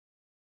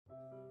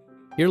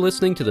You're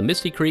listening to the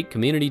Misty Creek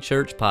Community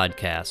Church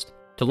podcast.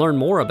 To learn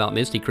more about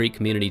Misty Creek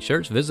Community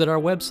Church, visit our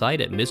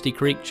website at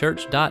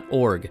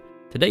mistycreekchurch.org.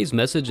 Today's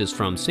message is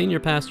from Senior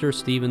Pastor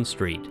Stephen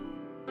Street.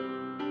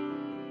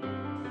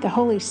 The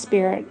Holy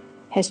Spirit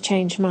has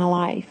changed my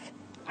life.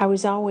 I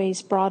was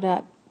always brought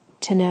up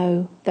to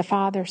know the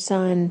Father,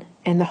 Son,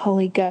 and the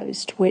Holy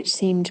Ghost, which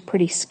seemed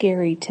pretty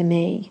scary to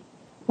me.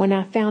 When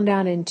I found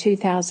out in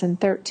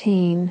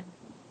 2013,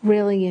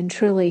 really and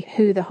truly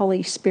who the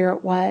Holy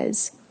Spirit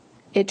was,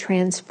 it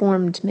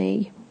transformed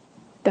me.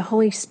 The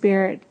Holy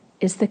Spirit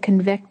is the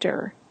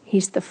convictor.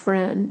 He's the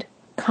friend,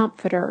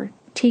 comforter,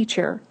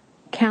 teacher,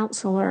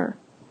 counselor.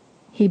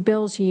 He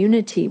builds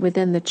unity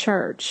within the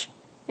church,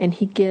 and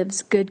He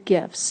gives good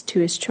gifts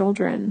to His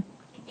children.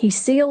 He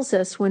seals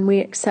us when we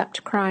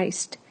accept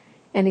Christ,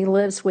 and He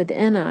lives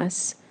within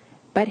us,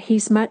 but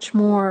He's much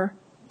more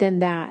than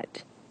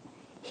that.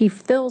 He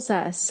fills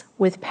us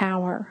with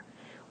power.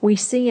 We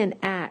see in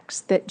Acts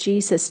that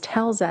Jesus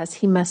tells us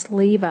He must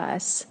leave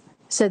us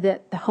so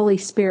that the Holy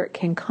Spirit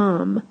can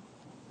come.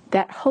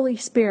 That Holy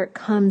Spirit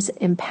comes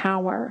in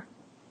power.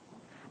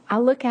 I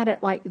look at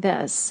it like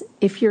this.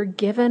 If you're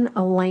given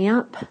a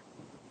lamp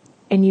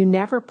and you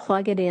never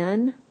plug it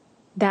in,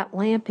 that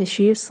lamp is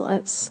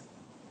useless.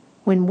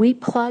 When we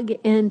plug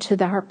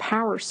into our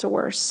power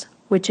source,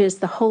 which is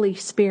the Holy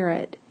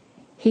Spirit,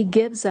 He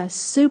gives us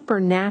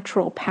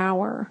supernatural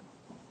power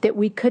that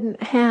we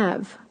couldn't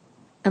have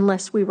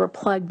unless we were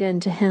plugged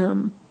into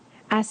Him.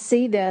 I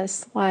see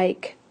this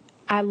like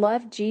I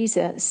love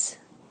Jesus.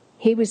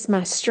 He was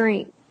my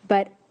strength,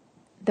 but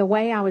the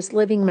way I was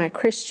living my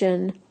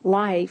Christian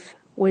life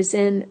was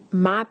in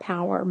my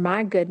power,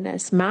 my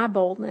goodness, my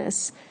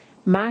boldness,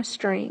 my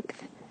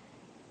strength.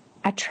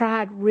 I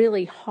tried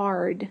really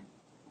hard.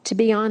 To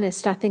be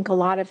honest, I think a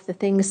lot of the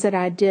things that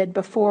I did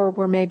before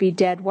were maybe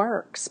dead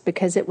works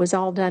because it was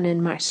all done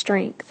in my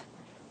strength.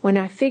 When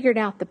I figured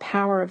out the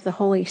power of the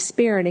Holy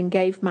Spirit and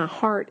gave my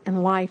heart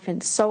and life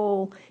and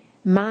soul,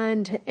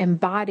 mind and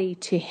body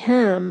to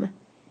Him,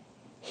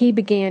 He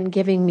began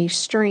giving me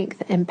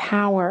strength and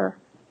power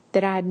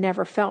that I had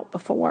never felt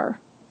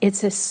before.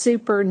 It's a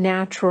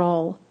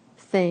supernatural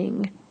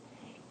thing.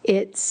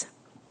 It's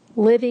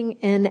living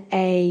in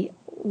a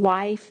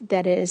life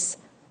that is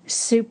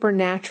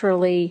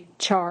supernaturally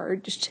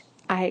charged.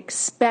 I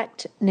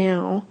expect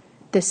now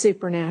the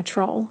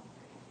supernatural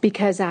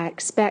because I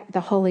expect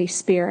the Holy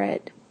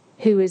Spirit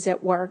who is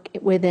at work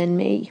within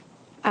me.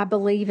 I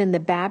believe in the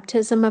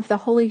baptism of the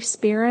Holy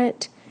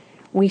Spirit.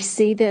 We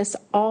see this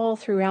all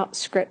throughout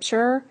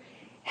Scripture,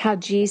 how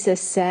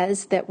Jesus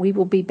says that we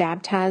will be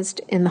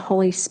baptized in the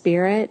Holy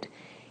Spirit.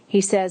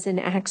 He says in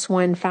Acts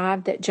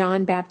 1:5 that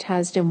John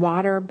baptized in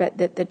water, but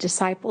that the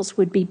disciples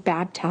would be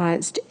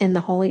baptized in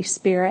the Holy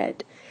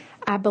Spirit.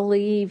 I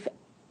believe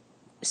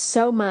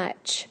so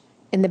much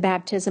in the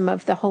baptism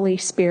of the Holy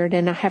Spirit,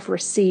 and I have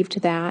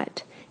received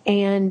that.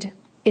 And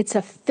it's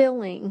a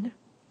filling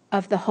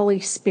of the Holy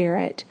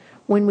Spirit.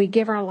 When we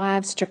give our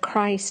lives to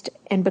Christ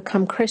and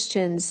become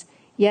Christians,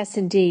 yes,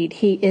 indeed,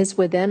 He is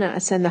within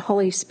us and the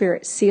Holy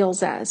Spirit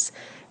seals us.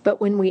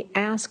 But when we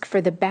ask for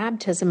the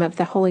baptism of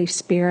the Holy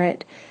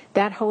Spirit,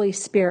 that Holy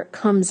Spirit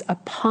comes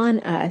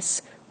upon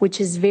us,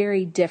 which is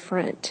very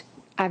different.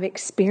 I've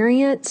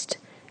experienced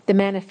the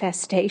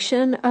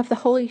manifestation of the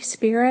Holy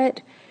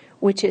Spirit,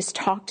 which is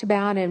talked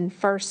about in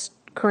 1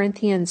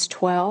 Corinthians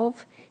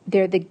 12.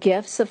 They're the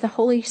gifts of the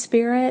Holy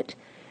Spirit,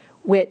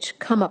 which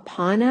come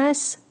upon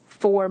us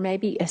for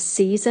maybe a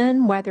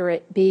season, whether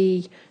it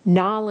be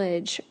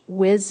knowledge,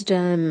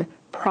 wisdom,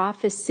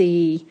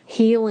 prophecy,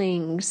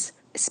 healings,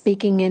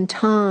 speaking in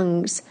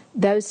tongues.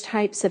 Those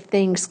types of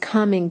things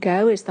come and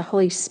go as the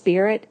Holy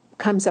Spirit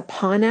comes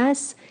upon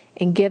us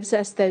and gives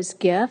us those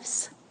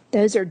gifts.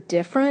 Those are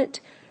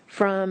different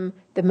from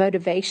the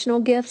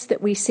motivational gifts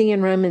that we see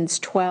in Romans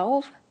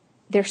 12.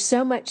 There's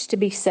so much to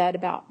be said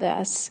about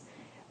this,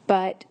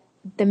 but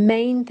the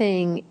main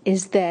thing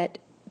is that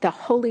the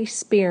Holy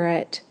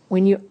Spirit,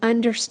 when you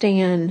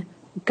understand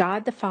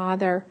God the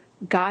Father,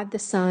 God the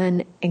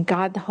Son, and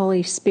God the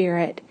Holy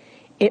Spirit,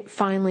 it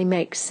finally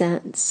makes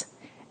sense.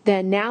 The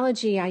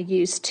analogy I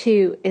use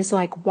too is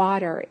like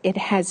water. It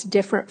has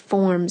different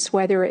forms,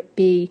 whether it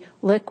be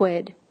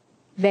liquid,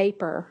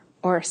 vapor,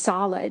 or a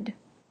solid.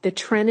 The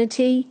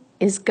Trinity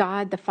is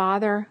God the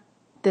Father,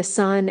 the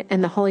Son,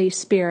 and the Holy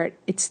Spirit.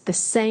 It's the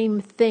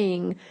same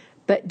thing,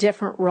 but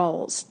different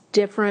roles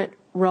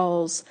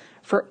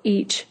for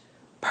each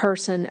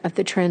person of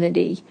the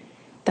Trinity.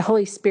 The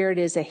Holy Spirit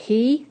is a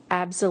He,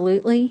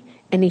 absolutely,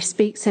 and He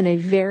speaks in a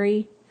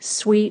very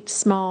sweet,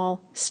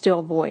 small,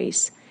 still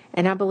voice.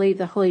 And I believe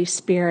the Holy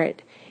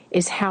Spirit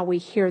is how we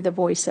hear the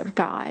voice of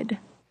God.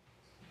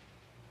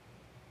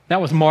 That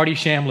was Marty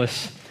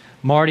Shambliss.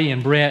 Marty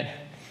and Brett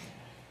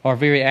are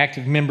very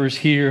active members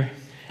here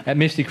at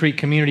Misty Creek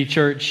Community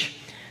Church.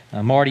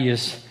 Marty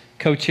is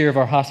co-chair of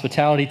our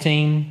hospitality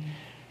team.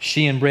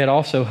 She and Brett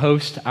also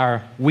host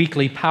our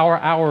weekly Power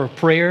Hour of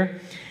Prayer.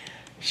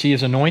 She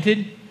is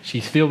anointed.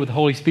 She's filled with the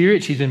Holy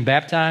Spirit. She's been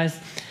baptized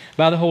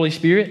by the Holy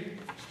Spirit.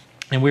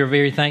 And we're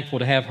very thankful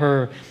to have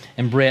her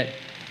and Brett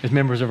as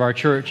members of our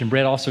church, and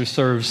Brett also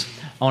serves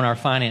on our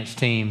finance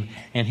team,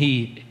 and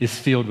he is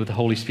filled with the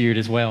Holy Spirit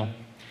as well.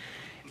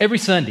 Every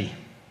Sunday,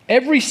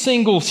 every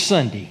single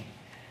Sunday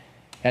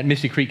at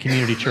Misty Creek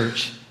Community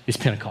Church is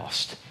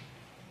Pentecost.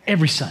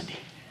 Every Sunday.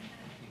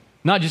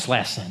 Not just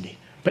last Sunday,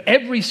 but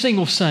every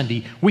single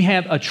Sunday we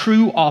have a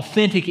true,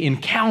 authentic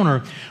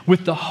encounter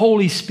with the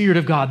Holy Spirit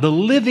of God, the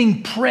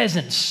living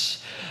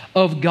presence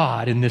of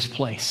God in this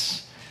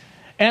place.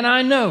 And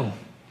I know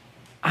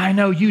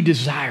you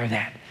desire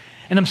that.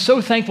 And I'm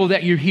so thankful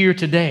that you're here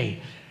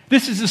today.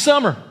 This is the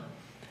summer.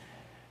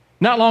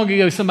 Not long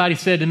ago, somebody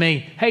said to me,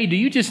 hey, do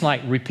you just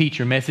repeat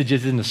your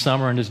messages in the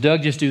summer? And does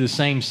Doug just do the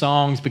same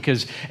songs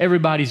because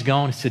everybody's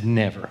gone? I said,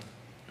 never.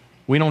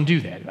 We don't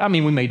do that. I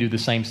mean, we may do the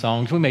same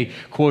songs. We may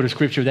quote a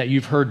scripture that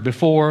you've heard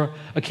before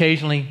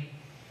occasionally.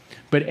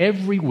 But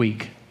every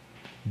week,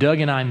 Doug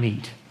and I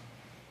meet,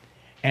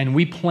 and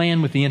we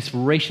plan with the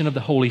inspiration of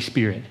the Holy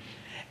Spirit.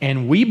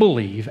 And we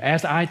believe,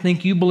 as I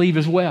think you believe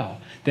as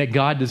well, that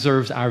God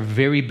deserves our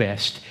very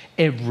best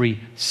every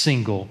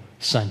single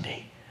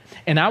Sunday.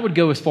 And I would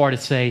go as far to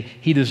say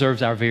He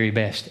deserves our very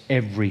best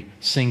every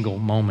single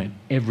moment,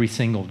 every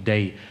single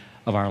day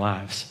of our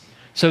lives.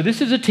 So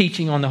this is a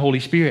teaching on the Holy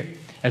Spirit.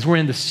 As we're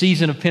in the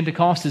season of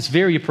Pentecost, it's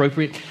very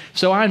appropriate.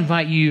 So I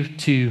invite you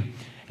to,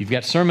 you've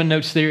got sermon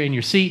notes there in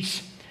your seats.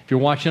 If you're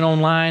watching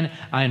online,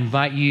 I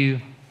invite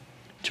you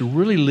to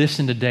really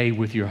listen today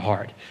with your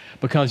heart,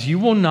 because you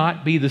will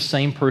not be the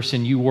same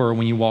person you were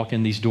when you walk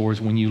in these doors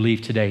when you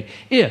leave today,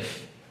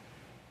 if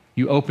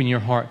you open your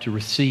heart to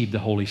receive the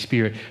Holy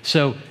Spirit.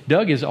 So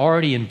Doug has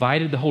already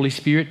invited the Holy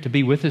Spirit to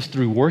be with us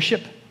through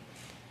worship.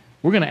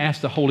 We're going to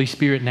ask the Holy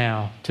Spirit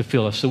now to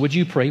fill us. So would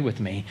you pray with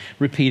me?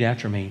 Repeat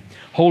after me.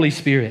 Holy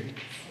Spirit,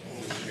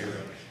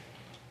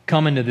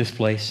 come into this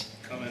place,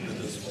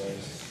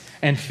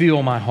 and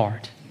fill my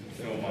heart.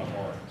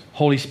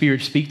 Holy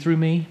Spirit, speak through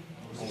me.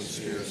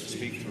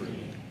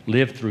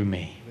 Live through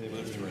me.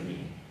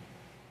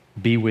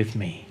 Be with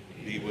me.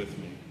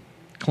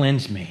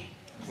 Cleanse me.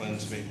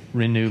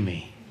 Renew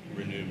me.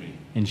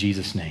 In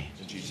Jesus' name.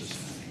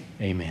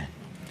 Amen.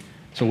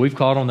 So we've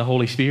called on the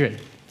Holy Spirit.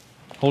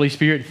 Holy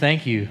Spirit,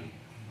 thank you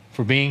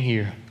for being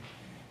here.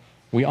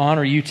 We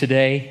honor you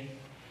today.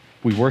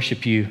 We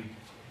worship you.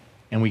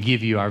 And we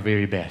give you our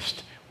very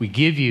best. We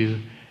give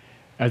you,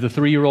 as a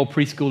 3-year-old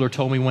preschooler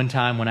told me one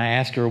time when I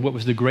asked her what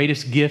was the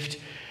greatest gift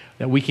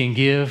that we can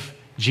give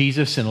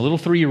Jesus, and a little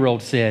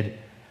 3-year-old said,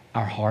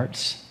 our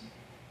hearts.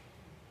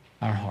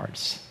 Our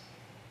hearts.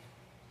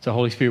 So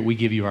Holy Spirit, we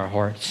give you our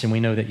hearts, and we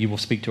know that you will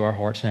speak to our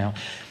hearts now.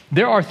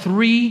 There are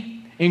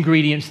 3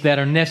 ingredients that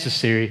are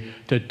necessary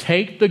to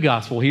take the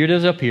gospel, here it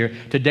is up here,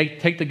 to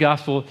take the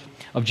gospel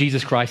of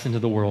Jesus Christ into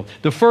the world.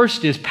 The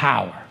first is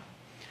power.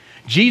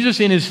 Jesus,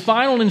 in his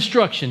final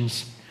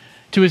instructions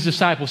to his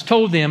disciples,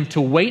 told them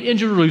to wait in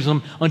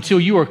Jerusalem until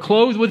you are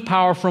clothed with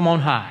power from on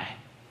high.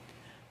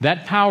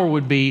 That power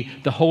would be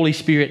the Holy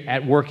Spirit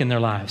at work in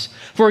their lives.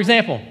 For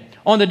example,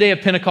 on the day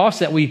of Pentecost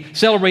that we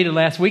celebrated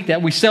last week,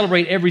 that we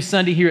celebrate every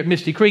Sunday here at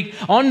Misty Creek,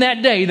 on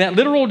that day, that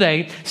literal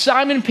day,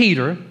 Simon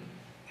Peter,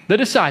 the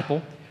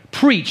disciple,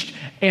 preached,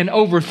 and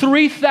over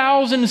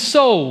 3,000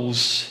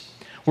 souls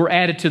were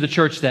added to the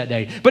church that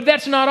day. But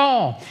that's not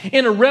all.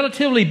 In a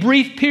relatively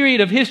brief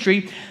period of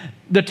history,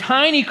 the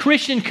tiny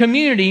Christian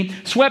community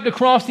swept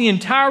across the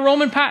entire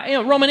Roman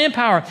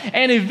Empire,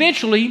 and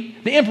eventually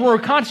the Emperor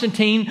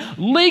Constantine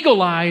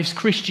legalized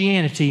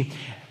Christianity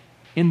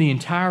in the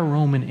entire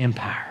Roman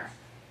Empire.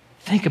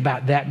 Think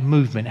about that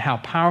movement, how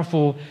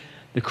powerful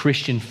the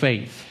Christian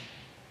faith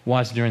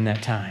was during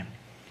that time.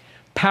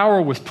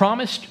 Power was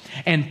promised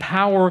and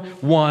power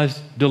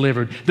was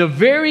delivered. The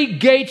very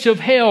gates of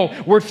hell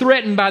were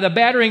threatened by the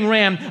battering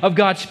ram of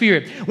God's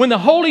Spirit. When the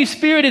Holy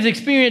Spirit is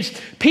experienced,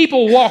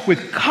 people walk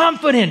with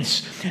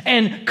confidence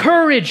and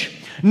courage.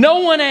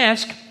 No one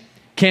asks,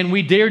 can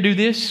we dare do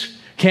this?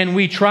 Can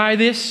we try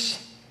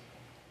this?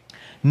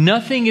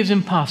 Nothing is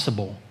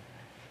impossible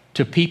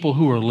to people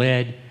who are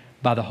led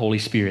by the Holy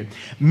Spirit.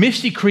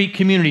 Misty Creek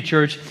Community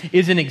Church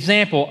is an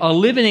example, a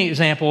living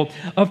example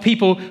of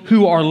people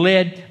who are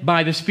led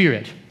by the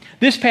Spirit.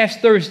 This past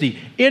Thursday,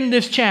 in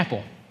this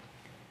chapel,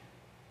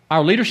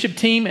 our leadership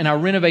team and our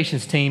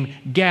renovations team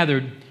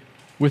gathered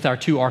with our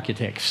 2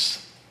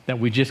 architects that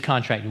we just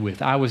contracted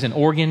with. I was in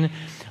Oregon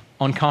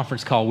on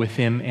conference call with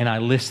them, and I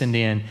listened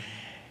in.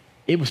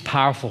 It was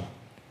powerful.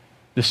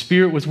 The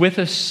Spirit was with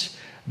us.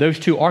 Those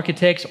 2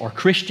 architects are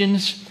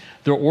Christians.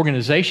 Their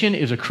organization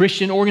is a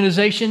Christian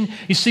organization.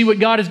 You see what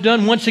God has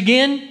done once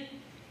again?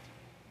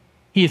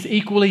 He has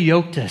equally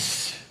yoked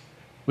us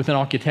with an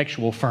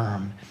architectural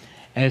firm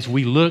as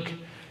we look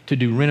to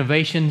do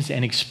renovations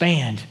and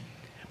expand.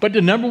 But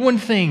the number one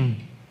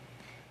thing,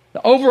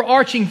 the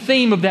overarching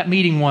theme of that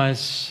meeting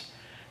was,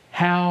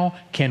 how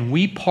can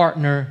we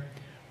partner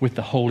with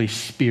the Holy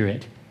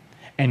Spirit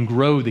and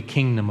grow the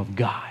kingdom of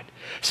God?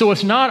 So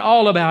it's not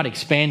all about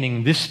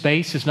expanding this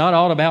space. It's not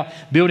all about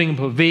building a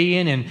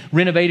pavilion and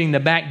renovating the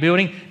back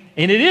building.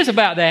 And it is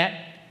about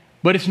that,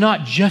 but it's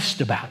not just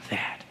about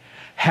that.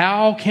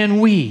 How can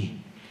we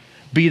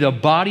be the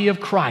body of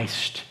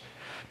Christ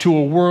to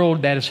a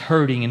world that is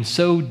hurting and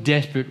so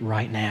desperate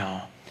right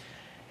now,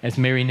 as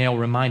Mary Nell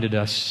reminded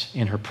us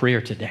in her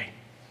prayer today.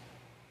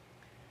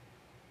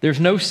 There's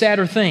no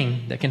sadder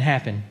thing that can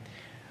happen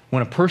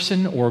when a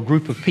person or a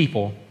group of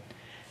people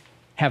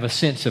have a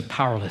sense of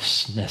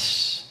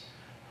powerlessness,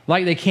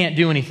 like they can't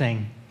do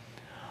anything.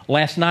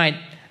 Last night,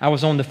 I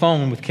was on the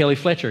phone with Kelly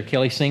Fletcher.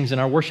 Kelly sings in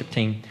our worship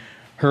team.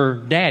 Her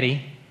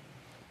daddy,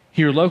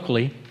 here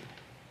locally,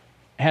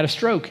 had a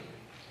stroke,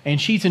 and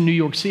she's in New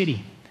York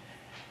City.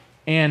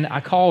 And I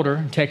called her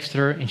and texted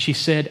her, and she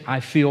said, I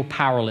feel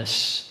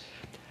powerless.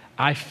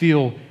 I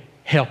feel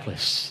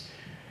helpless.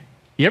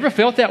 You ever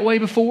felt that way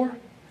before?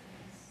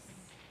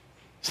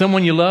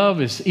 Someone you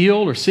love is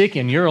ill or sick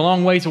and you're a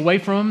long ways away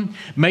from them.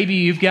 Maybe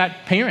you've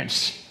got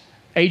parents,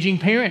 aging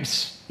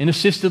parents in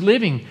assisted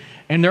living,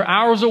 and they're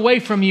hours away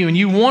from you, and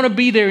you want to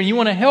be there and you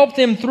want to help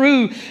them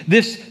through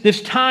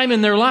this time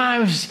in their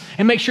lives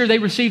and make sure they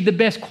receive the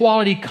best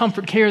quality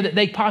comfort care that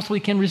they possibly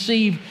can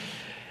receive.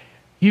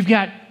 You've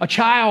got a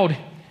child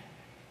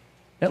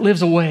that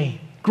lives away,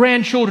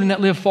 grandchildren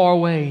that live far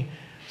away.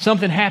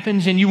 Something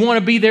happens and you want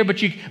to be there,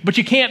 but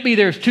you can't be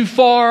there. It's too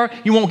far.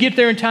 You won't get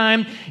there in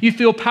time. You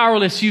feel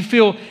powerless. You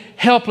feel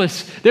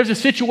helpless. There's a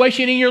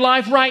situation in your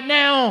life right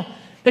now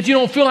that you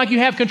don't feel like you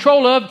have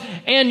control of,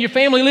 and your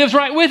family lives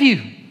right with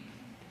you.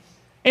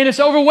 And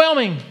it's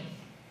overwhelming.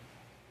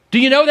 Do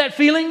you know that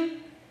feeling?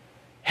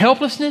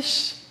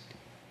 Helplessness,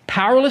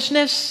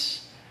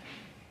 powerlessness.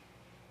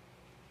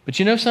 But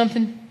you know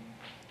something?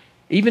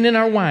 Even in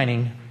our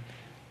whining,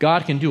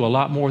 God can do a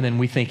lot more than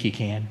we think He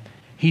can.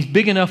 He's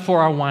big enough for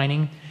our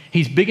whining.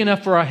 He's big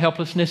enough for our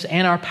helplessness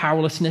and our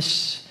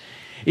powerlessness.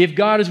 If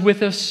God is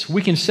with us,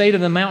 we can say to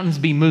the mountains,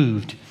 be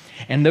moved.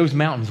 And those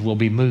mountains will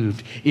be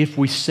moved if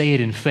we say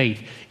it in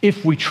faith,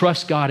 if we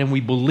trust God and we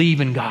believe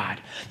in God.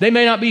 They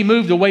may not be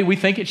moved the way we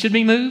think it should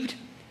be moved,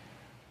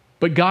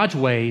 but God's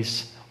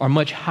ways are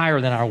much higher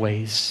than our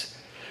ways.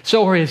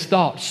 So are His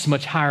thoughts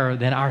much higher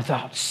than our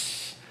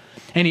thoughts.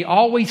 And He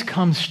always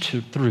comes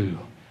through.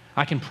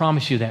 I can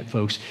promise you that,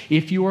 folks,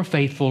 if you are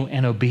faithful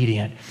and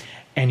obedient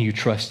and you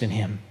trust in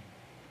Him.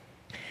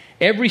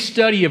 Every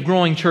study of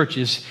growing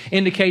churches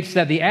indicates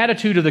that the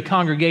attitude of the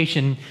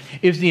congregation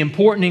is the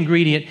important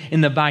ingredient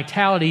in the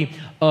vitality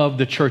of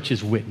the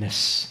church's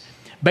witness.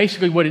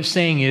 Basically, what it's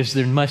saying is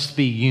there must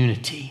be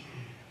unity.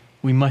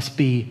 We must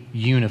be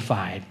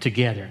unified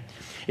together.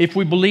 If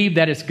we believe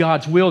that it's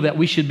God's will that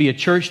we should be a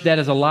church that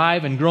is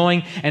alive and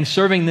growing and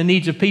serving the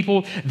needs of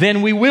people,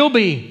 then we will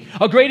be.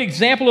 A great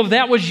example of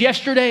that was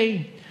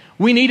yesterday.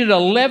 We needed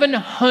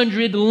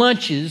 1,100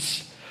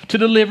 lunches to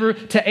deliver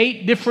to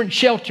 8 different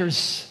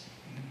shelters.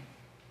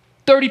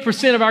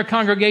 30% of our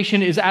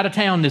congregation is out of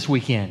town this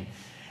weekend.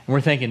 And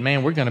we're thinking,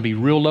 man, we're going to be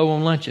real low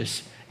on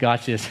lunches. God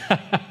says,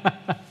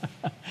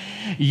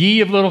 ye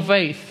of little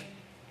faith.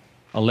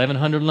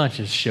 1,100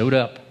 lunches showed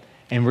up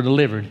and were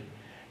delivered,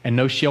 and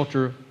no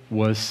shelter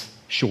was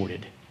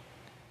shorted.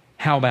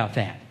 How about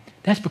that?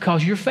 That's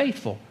because you're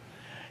faithful.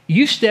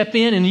 You step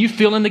in and you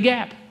fill in the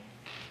gap.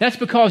 That's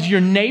because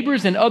your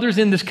neighbors and others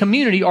in this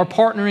community are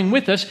partnering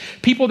with us.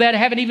 People that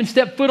haven't even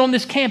stepped foot on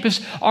this campus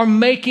are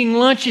making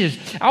lunches.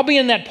 I'll be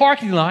in that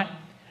parking lot,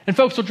 and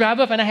folks will drive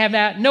up, and I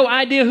have no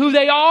idea who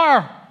they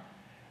are.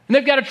 And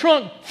they've got a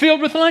trunk filled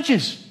with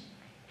lunches.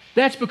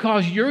 That's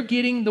because you're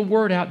getting the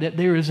word out that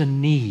there is a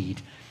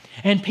need.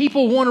 And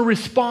people want to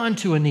respond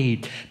to a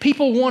need.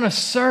 People want to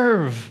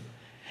serve.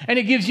 And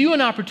it gives you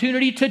an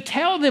opportunity to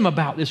tell them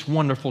about this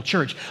wonderful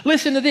church.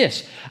 Listen to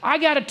this. I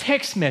got a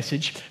text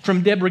message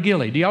from Deborah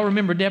Gilley. Do y'all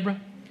remember Deborah?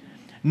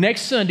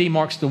 Next Sunday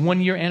marks the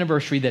 1-year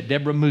anniversary that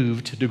Deborah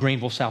moved to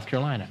Greenville, South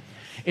Carolina.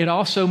 It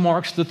also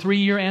marks the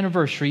 3-year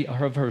anniversary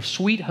of her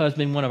sweet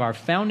husband, one of our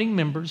founding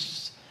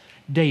members,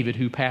 David,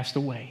 who passed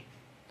away.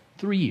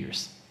 3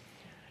 years.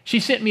 She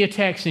sent me a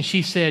text and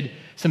she said,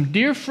 some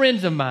dear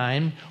friends of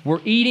mine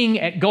were eating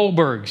at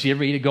Goldberg's. You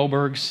ever eat at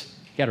Goldberg's?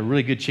 Got a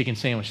really good chicken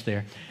sandwich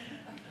there.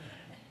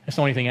 That's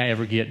the only thing I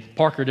ever get.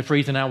 Parker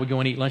DeFries and I would go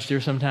and eat lunch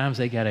there sometimes.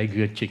 They got a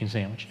good chicken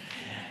sandwich.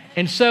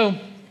 And so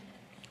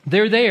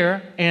they're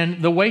there,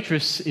 and the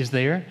waitress is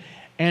there,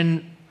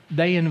 and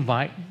they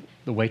invite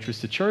the waitress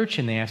to church,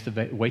 and they ask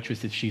the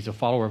waitress if she's a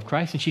follower of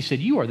Christ. And she said,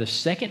 you are the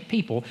second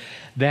people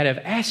that have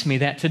asked me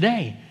that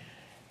today.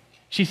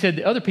 She said,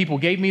 the other people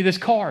gave me this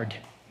card.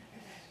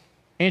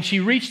 And she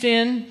reached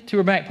in to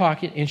her back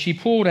pocket, and she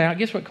pulled out,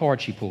 guess what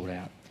card she pulled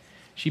out?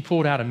 She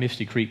pulled out a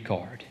Misty Creek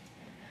card.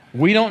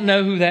 We don't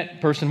know who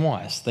that person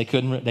was. They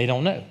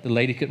don't know. The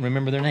lady couldn't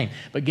remember their name,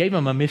 but gave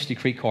them a Misty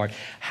Creek card.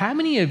 How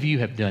many of you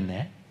have done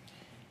that?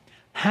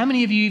 How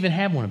many of you even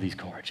have one of these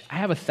cards? I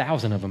have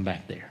 1,000 of them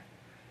back there.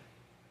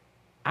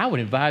 I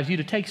would advise you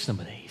to take some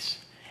of these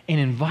and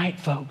invite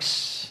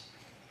folks.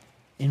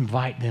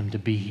 Invite them to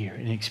be here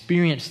and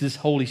experience this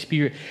Holy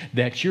Spirit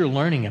that you're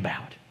learning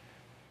about.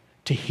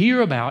 To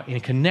hear about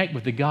and connect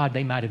with the God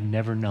they might have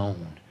never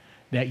known,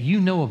 that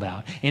you know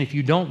about. And if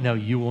you don't know,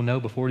 you will know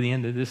before the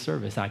end of this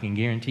service. I can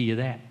guarantee you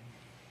that.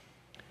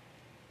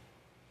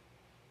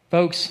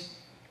 Folks,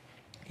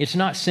 it's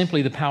not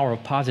simply the power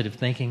of positive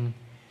thinking.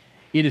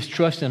 It is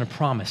trust in a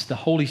promise. The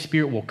Holy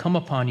Spirit will come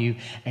upon you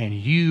and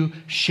you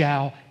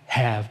shall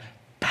have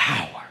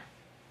power.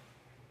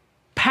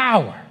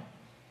 Power.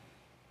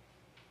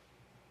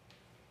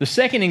 The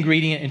second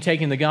ingredient in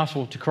taking the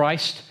gospel to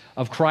Christ,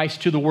 of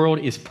Christ to the world,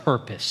 is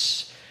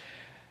purpose.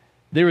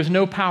 There is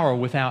no power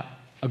without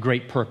a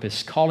great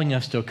purpose, calling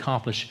us to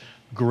accomplish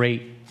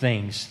great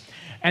things.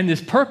 And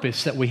this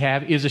purpose that we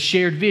have is a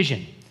shared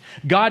vision.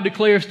 God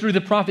declares through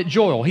the prophet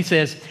Joel, he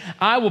says,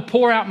 I will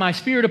pour out my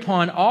Spirit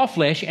upon all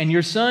flesh, and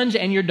your sons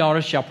and your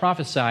daughters shall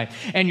prophesy,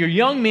 and your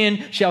young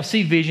men shall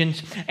see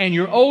visions, and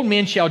your old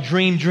men shall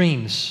dream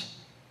dreams.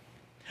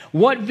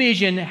 What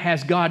vision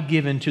has God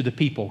given to the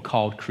people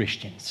called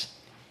Christians?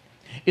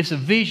 It's a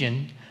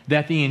vision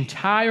that the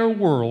entire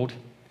world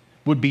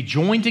would be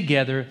joined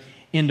together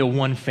into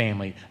one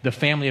family, the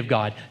family of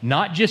God.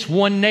 Not just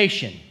one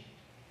nation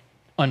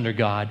under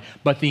God,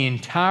 but the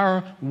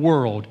entire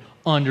world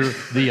under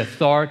the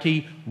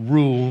authority,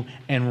 rule,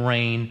 and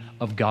reign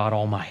of God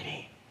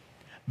Almighty,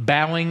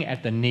 bowing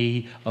at the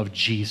knee of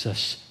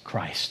Jesus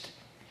Christ,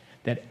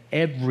 that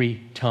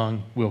every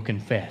tongue will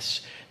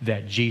confess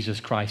that Jesus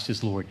Christ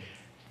is Lord.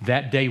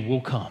 That day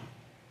will come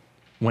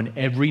when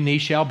every knee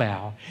shall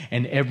bow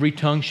and every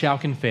tongue shall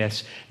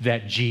confess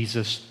that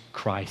Jesus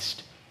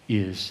Christ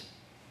is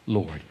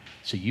Lord.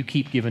 So you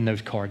keep giving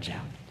those cards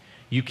out.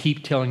 You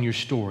keep telling your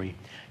story.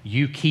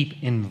 You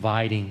keep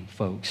inviting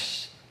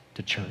folks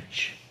to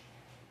church.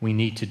 We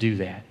need to do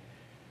that.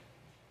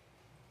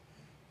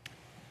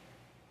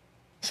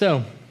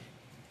 So,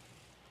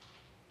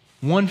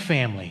 one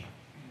family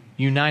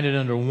united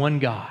under one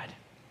God.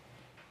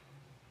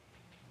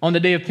 On the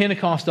day of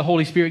Pentecost, the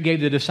Holy Spirit gave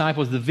the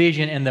disciples the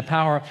vision and the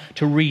power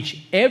to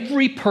reach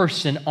every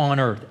person on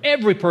earth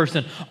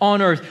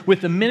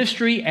with the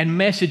ministry and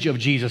message of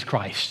Jesus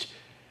Christ.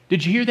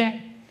 Did you hear that?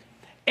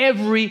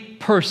 Every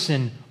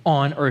person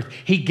on earth.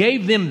 He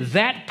gave them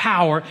that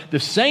power, the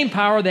same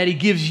power that He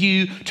gives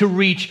you to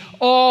reach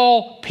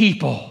all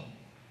people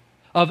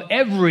of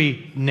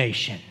every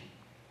nation.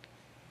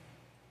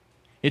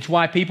 It's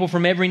why people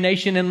from every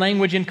nation and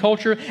language and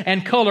culture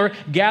and color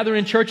gather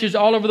in churches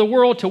all over the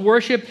world to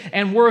worship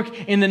and work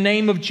in the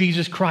name of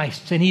Jesus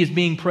Christ. And He is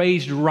being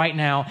praised right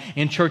now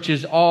in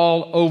churches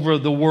all over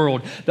the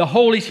world. The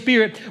Holy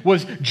Spirit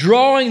was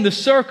drawing the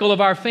circle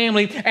of our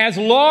family as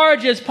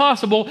large as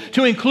possible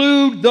to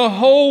include the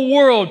whole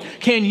world.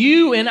 Can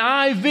you and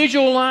I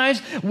visualize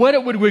what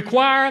it would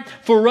require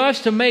for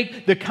us to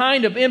make the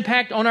kind of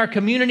impact on our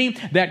community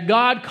that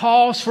God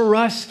calls for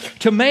us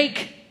to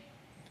make?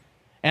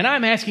 And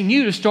I'm asking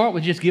you to start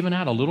with just giving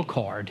out a little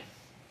card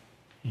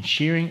and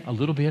sharing a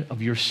little bit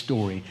of your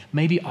story,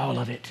 maybe all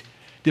of it,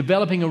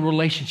 developing a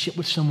relationship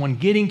with someone,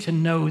 getting to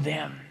know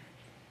them,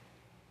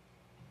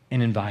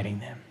 and inviting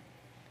them.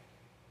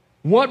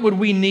 What would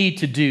we need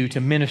to do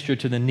to minister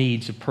to the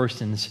needs of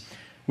persons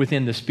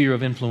within the sphere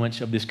of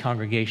influence of this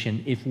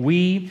congregation if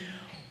we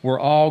were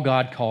all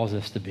God calls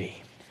us to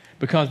be?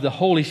 Because the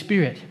Holy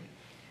Spirit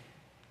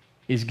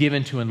is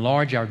given to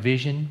enlarge our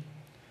vision,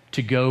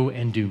 to go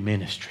and do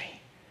ministry.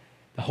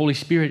 The Holy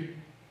Spirit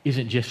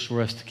isn't just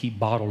for us to keep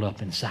bottled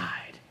up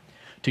inside,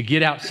 to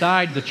get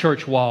outside the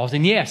church walls.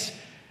 And yes,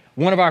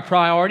 one of our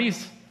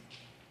priorities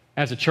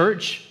as a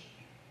church,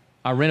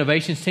 our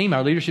renovations team,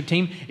 our leadership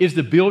team, is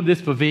to build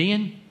this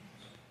pavilion.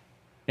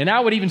 And I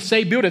would even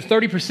say build it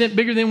 30%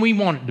 bigger than we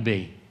want it to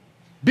be.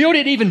 Build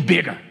it even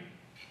bigger.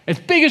 As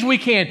big as we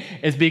can,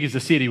 as big as the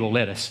city will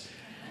let us.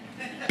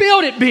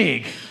 Build it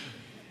big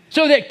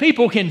so that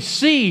people can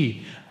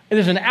see.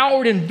 There's an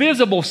outward and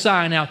visible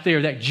sign out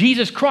there that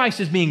Jesus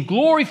Christ is being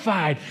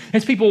glorified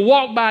as people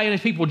walk by and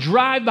as people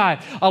drive by.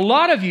 A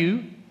lot of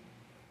you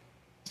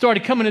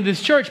started coming to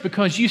this church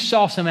because you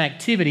saw some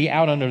activity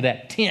out under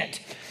that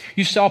tent.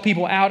 You saw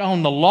people out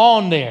on the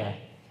lawn there.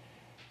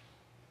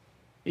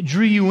 It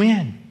drew you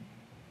in.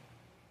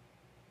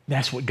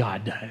 That's what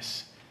God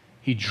does.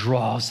 He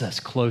draws us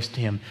close to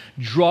Him.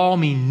 Draw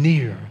me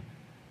near,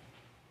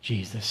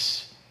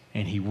 Jesus,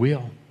 and He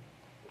will.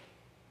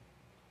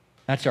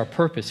 That's our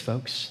purpose,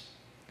 folks.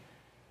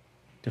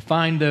 To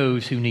find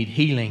those who need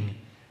healing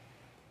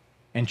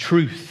and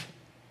truth.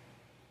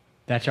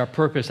 That's our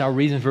purpose, our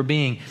reason for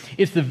being.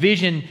 It's the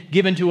vision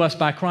given to us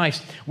by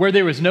Christ. Where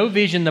there is no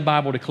vision, the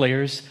Bible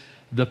declares,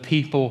 the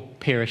people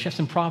perish. That's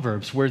in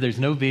Proverbs. Where there's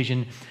no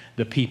vision,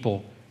 the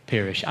people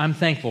perish. I'm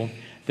thankful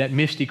that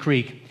Misty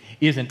Creek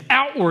is an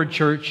outward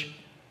church,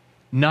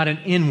 not an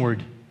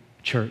inward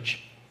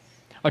church.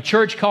 A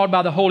church called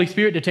by the Holy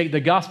Spirit to take the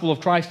gospel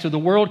of Christ to the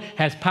world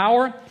has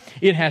power,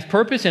 it has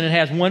purpose, and it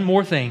has one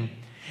more thing.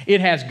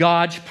 It has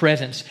God's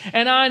presence.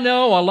 And I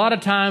know a lot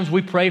of times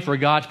we pray for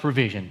God's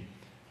provision.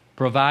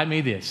 Provide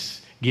me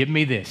this, give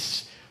me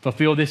this,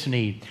 fulfill this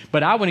need.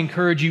 But I would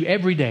encourage you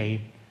every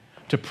day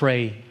to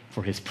pray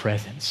for His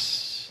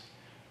presence.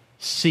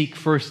 Seek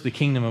first the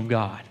kingdom of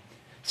God.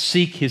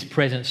 Seek His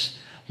presence.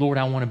 Lord,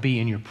 I want to be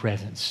in your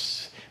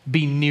presence.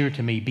 Be near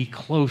to me, be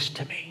close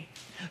to me.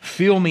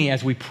 Fill me,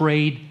 as we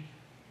prayed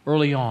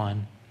early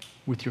on,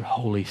 with your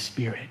Holy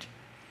Spirit.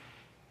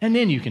 And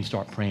then you can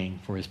start praying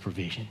for His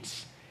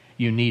provisions.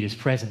 You need His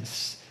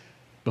presence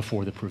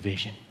before the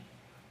provision.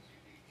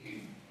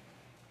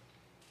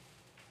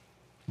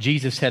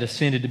 Jesus had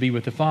ascended to be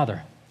with the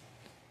Father.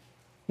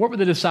 What were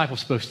the disciples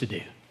supposed to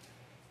do?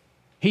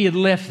 He had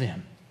left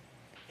them.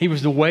 He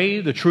was the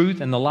way, the truth,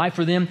 and the life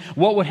for them.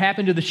 What would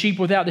happen to the sheep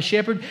without the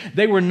shepherd?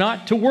 They were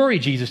not to worry,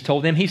 Jesus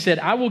told them. He said,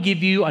 I will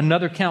give you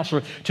another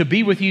counselor to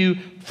be with you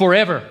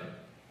forever.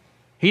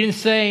 He didn't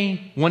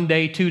say 1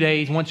 day, 2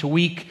 days, once a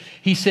week.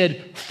 He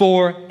said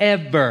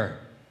forever.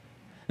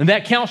 And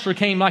that counselor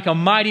came like a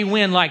mighty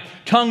wind, like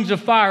tongues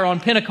of fire on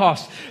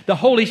Pentecost. The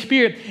Holy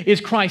Spirit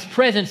is Christ's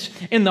presence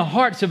in the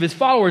hearts of His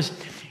followers.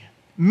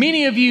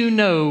 Many of you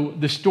know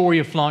the story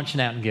of Florence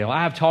Nightingale.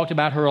 I have talked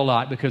about her a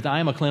lot because I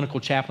am a clinical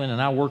chaplain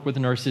and I work with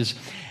nurses,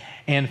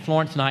 and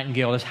Florence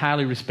Nightingale is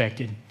highly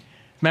respected.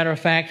 As a matter of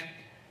fact,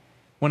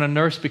 when a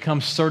nurse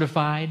becomes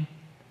certified,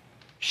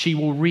 she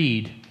will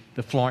read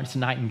the Florence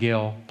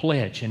Nightingale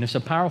Pledge, and it's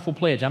a powerful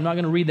pledge. I'm not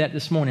going to read that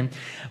this morning,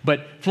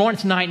 but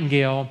Florence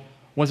Nightingale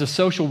was a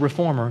social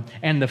reformer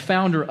and the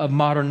founder of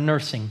modern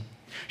nursing.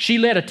 She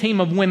led a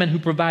team of women who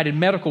provided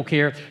medical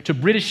care to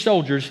British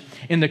soldiers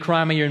in the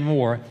Crimean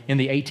War in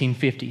the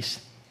 1850s.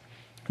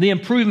 The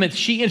improvements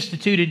she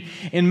instituted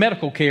in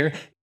medical care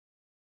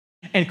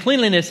and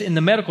cleanliness in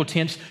the medical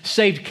tents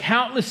saved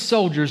countless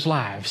soldiers'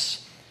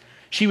 lives.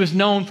 She was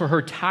known for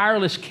her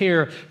tireless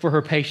care for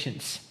her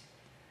patients.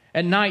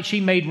 At night, she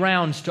made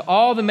rounds to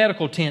all the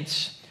medical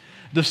tents.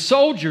 The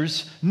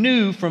soldiers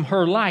knew from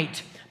her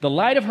light, the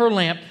light of her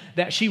lamp,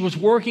 that she was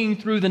working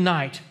through the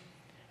night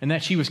and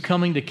that she was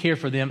coming to care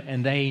for them,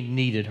 and they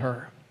needed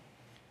her.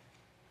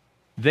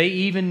 They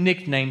even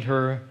nicknamed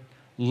her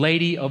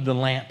Lady of the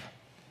Lamp.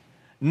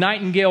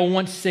 Nightingale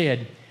once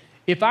said,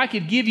 if I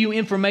could give you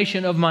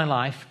information of my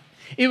life,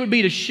 it would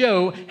be to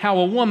show how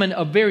a woman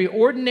of very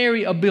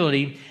ordinary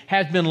ability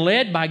has been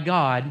led by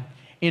God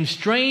in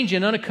strange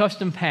and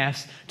unaccustomed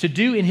paths to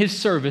do in His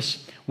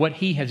service what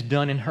He has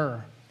done in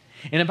her.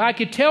 And if I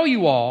could tell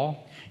you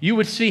all, you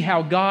would see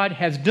how God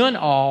has done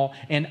all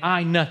and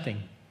I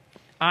nothing.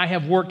 I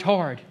have worked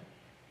hard,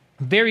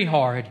 very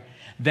hard,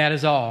 that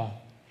is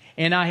all.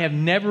 And I have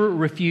never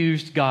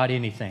refused God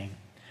anything.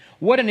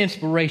 What an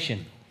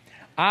inspiration.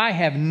 I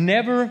have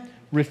never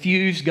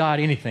refused God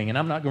anything. And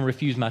I'm not going to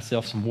refuse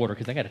myself some water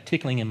because I got a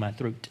tickling in my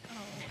throat.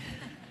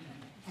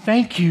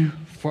 Thank you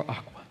for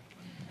Aqua.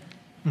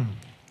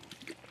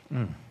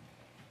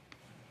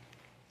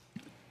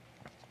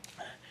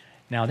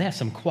 Now that's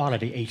some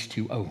quality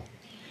H2O.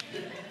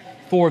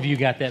 4 of you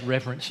got that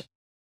reference.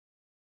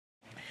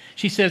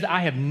 She says,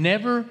 I have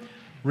never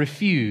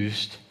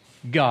refused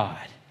God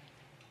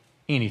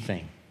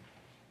anything.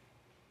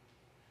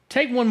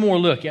 Take one more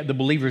look at the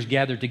believers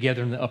gathered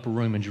together in the upper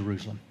room in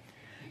Jerusalem.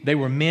 They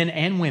were men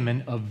and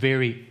women of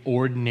very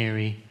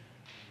ordinary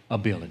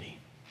ability,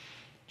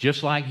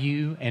 just like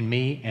you and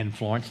me and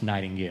Florence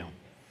Nightingale.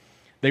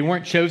 They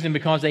weren't chosen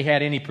because they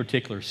had any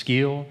particular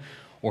skill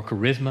or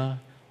charisma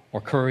or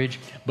courage,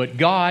 but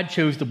God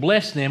chose to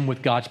bless them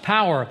with God's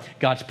power,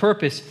 God's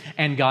purpose,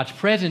 and God's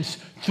presence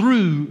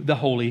through the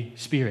Holy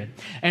Spirit.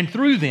 And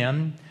through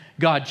them,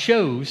 God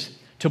chose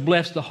to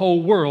bless the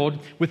whole world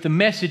with the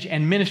message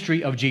and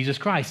ministry of Jesus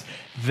Christ.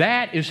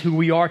 That is who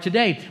we are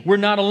today. We're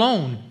not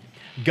alone.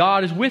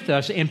 God is with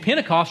us, and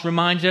Pentecost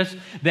reminds us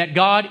that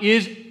God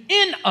is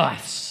in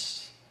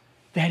us,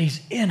 that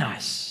He's in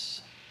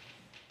us.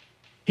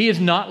 He has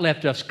not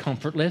left us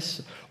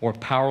comfortless or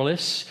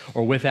powerless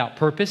or without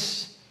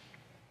purpose.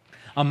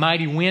 A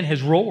mighty wind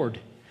has roared.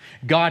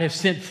 God has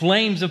sent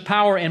flames of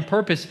power and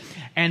purpose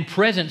and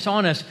presence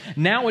on us.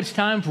 Now it's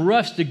time for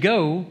us to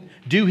go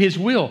do His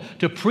will,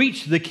 to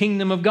preach the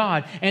kingdom of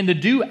God, and to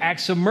do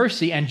acts of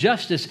mercy and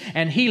justice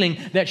and healing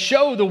that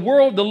show the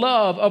world the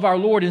love of our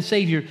Lord and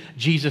Savior,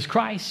 Jesus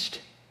Christ.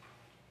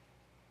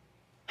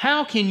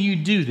 How can you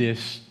do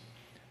this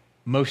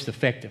most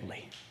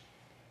effectively?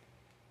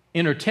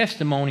 In her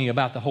testimony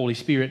about the Holy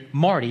Spirit,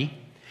 Marty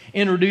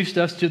introduced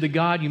us to the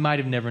God you might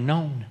have never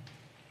known,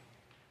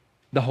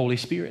 the Holy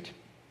Spirit.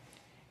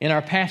 In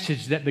our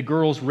passage that the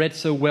girls read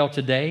so well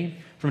today,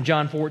 from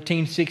John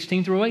 14,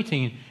 16 through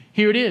 18,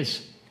 here it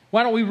is.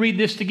 Why don't we read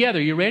this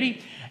together? You ready?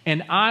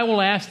 And I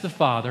will ask the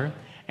Father,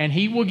 and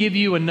He will give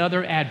you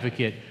another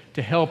advocate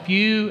to help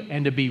you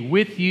and to be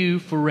with you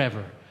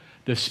forever,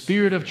 the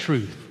Spirit of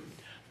truth.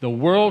 The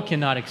world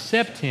cannot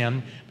accept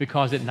Him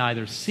because it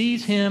neither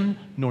sees Him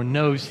nor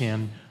knows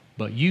Him,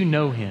 but you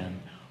know Him,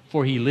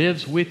 for He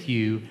lives with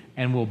you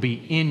and will be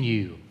in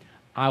you.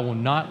 I will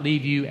not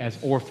leave you as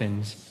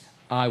orphans.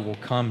 I will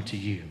come to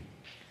you.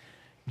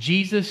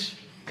 Jesus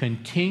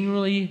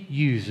continually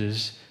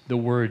uses the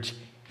words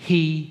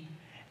He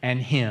and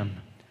Him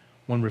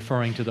when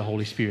referring to the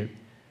Holy Spirit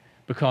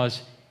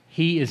because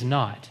He is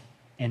not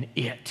an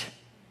it.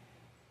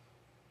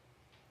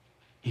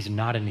 He's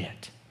not an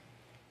it.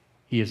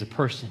 He is a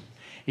person.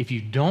 If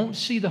you don't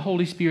see the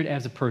Holy Spirit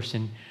as a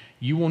person,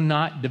 you will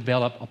not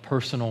develop a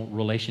personal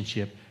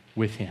relationship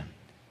with Him.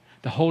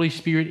 The Holy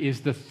Spirit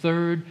is the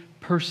third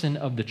person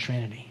of the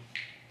Trinity.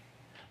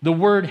 The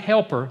word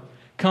helper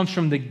comes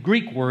from the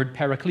Greek word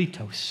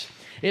parakletos.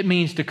 It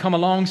means to come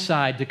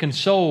alongside, to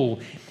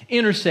console,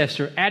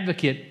 intercessor,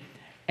 advocate,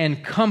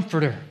 and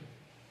comforter.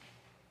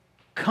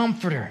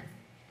 Comforter.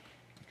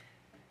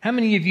 How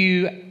many of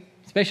you,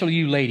 especially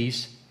you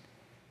ladies,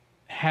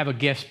 have a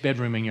guest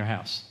bedroom in your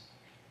house?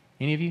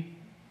 Any of you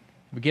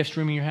have a guest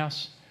room in your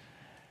house?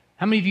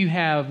 How many of you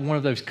have one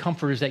of those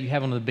comforters that you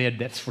have on the bed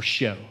that's for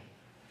show?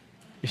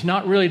 It's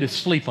not really to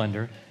sleep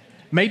under.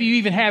 Maybe you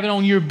even have it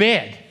on your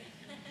bed.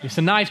 It's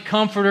a nice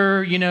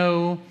comforter, you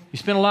know. You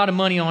spent a lot of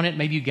money on it.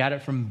 Maybe you got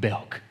it from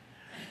Belk.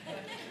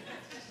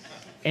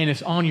 And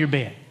it's on your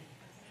bed.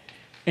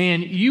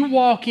 And you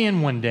walk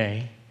in one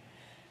day,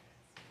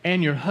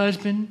 and your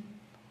husband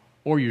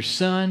or your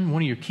son,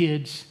 one of your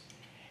kids,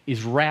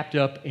 is wrapped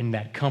up in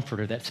that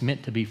comforter that's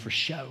meant to be for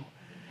show.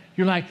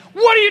 You're like,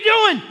 what are you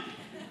doing?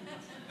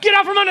 Get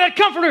out from under that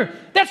comforter.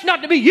 That's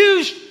not to be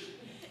used.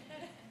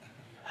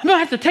 I'm going to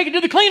have to take it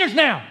to the cleaners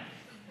now.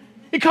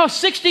 It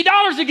costs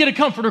 $60 to get a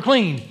comforter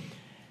cleaned.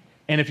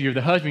 And if you're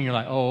the husband, you're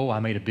like, oh,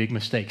 I made a big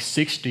mistake.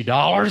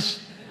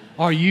 $60?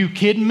 Are you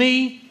kidding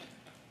me?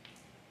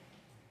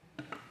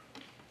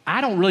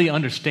 I don't really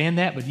understand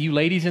that, but you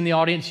ladies in the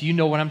audience, you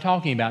know what I'm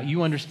talking about.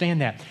 You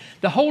understand that.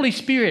 The Holy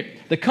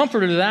Spirit, the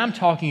comforter that I'm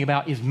talking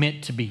about, is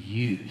meant to be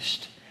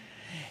used.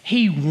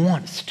 He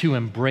wants to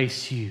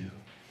embrace you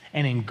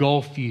and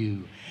engulf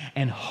you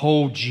and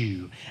hold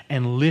you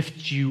and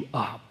lift you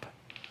up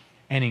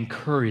and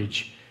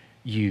encourage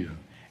you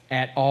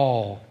at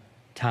all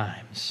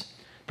times.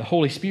 The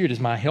Holy Spirit is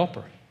my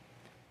helper.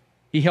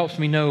 He helps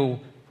me know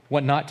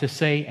what not to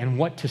say and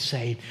what to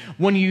say.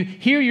 When you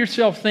hear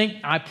yourself think,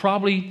 I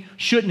probably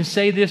shouldn't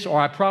say this or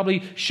I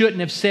probably shouldn't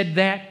have said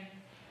that,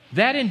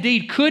 that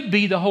indeed could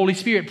be the Holy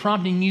Spirit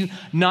prompting you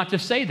not to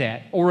say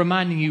that or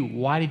reminding you,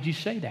 why did you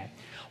say that?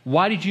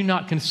 Why did you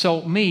not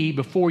consult me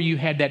before you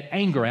had that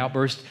anger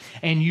outburst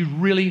and you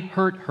really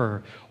hurt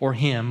her or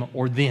him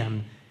or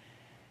them?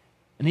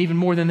 And even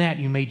more than that,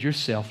 you made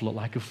yourself look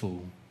like a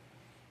fool.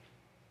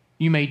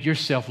 You made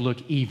yourself look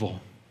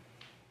evil.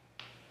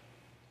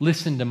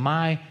 Listen to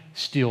my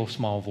still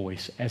small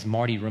voice, as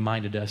Marty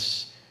reminded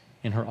us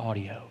in her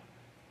audio.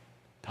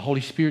 The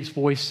Holy Spirit's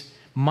voice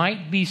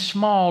might be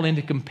small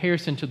in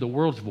comparison to the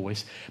world's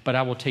voice, but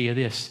I will tell you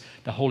this,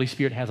 the Holy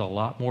Spirit has a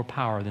lot more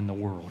power than the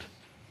world.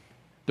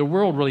 The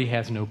world really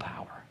has no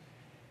power.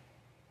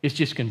 It's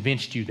just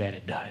convinced you that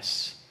it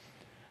does.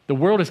 The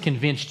world has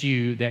convinced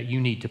you that you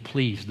need to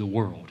please the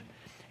world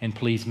and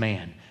please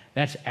man.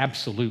 That's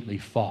absolutely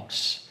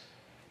false.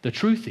 The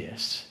truth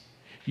is,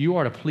 you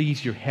are to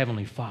please your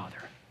Heavenly Father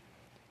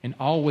and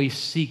always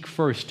seek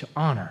first to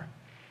honor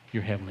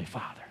your Heavenly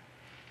Father,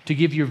 to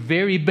give your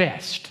very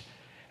best.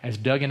 As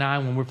Doug and I,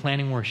 when we're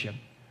planning worship,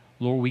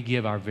 Lord, we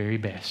give our very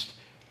best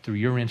through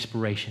your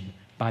inspiration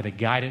by the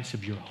guidance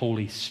of your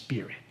Holy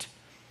Spirit.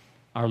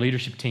 Our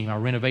leadership team, our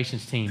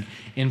renovations team,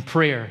 in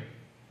prayer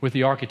with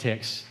the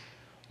architects,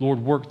 Lord,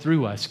 work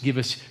through us. Give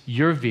us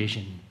your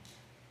vision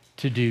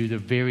to do the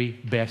very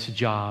best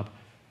job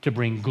to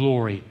bring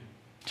glory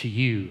to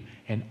you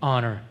and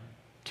honor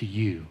to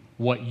you.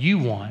 What you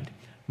want,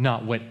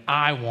 not what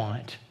I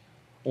want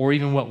or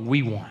even what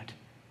we want.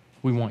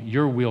 We want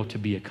your will to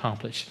be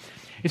accomplished.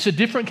 It's a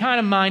different kind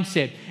of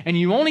mindset, and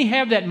you only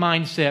have that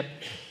mindset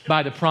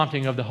by the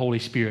prompting of the Holy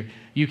Spirit.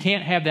 You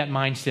can't have that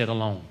mindset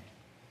alone.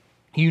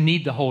 You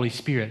need the Holy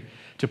Spirit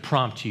to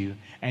prompt you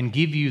and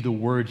give you the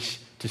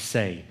words to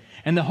say.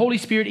 And the Holy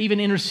Spirit even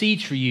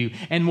intercedes for you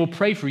and will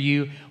pray for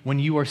you when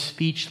you are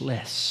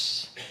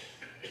speechless.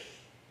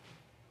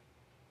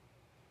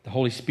 The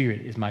Holy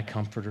Spirit is my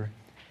comforter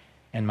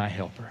and my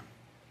helper.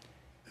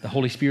 The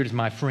Holy Spirit is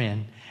my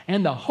friend.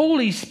 And the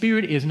Holy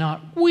Spirit is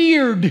not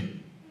weird.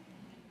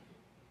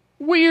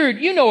 Weird.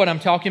 You know what I'm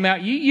talking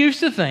about. You used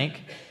to think,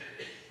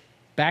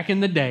 back in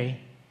the day,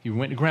 you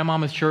went to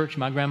Grandmama's church.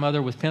 My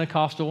grandmother was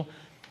Pentecostal.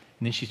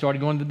 And then she started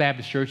going to the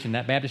Baptist church, and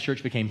that Baptist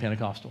church became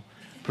Pentecostal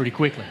pretty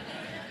quickly.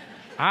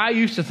 I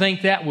used to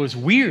think that was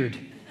weird.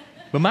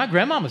 But my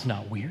grandmama's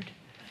not weird.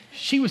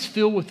 She was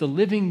filled with the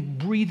living,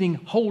 breathing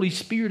Holy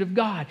Spirit of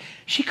God.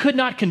 She could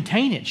not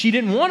contain it. She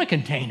didn't want to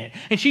contain it.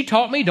 And she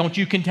taught me, don't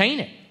you contain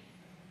it.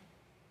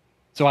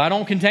 So I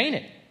don't contain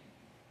it.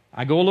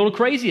 I go a little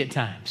crazy at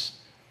times.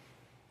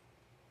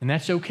 And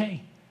that's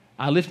okay.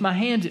 I lift my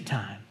hands at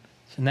times.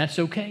 And that's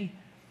okay.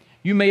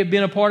 You may have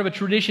been a part of a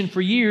tradition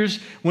for years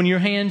when your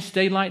hands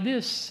stayed like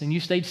this and you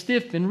stayed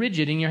stiff and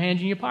rigid in your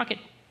hands in your pocket.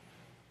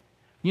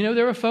 You know,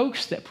 there are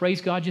folks that praise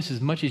God just as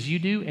much as you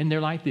do, and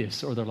they're like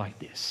this or they're like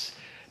this.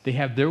 They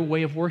have their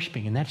way of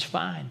worshiping, and that's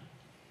fine.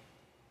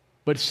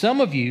 But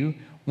some of you,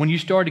 when you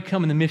started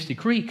coming to Misty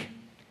Creek,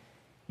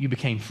 you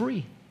became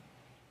free.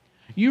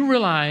 You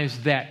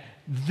realized that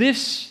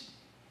this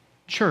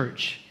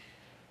church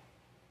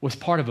was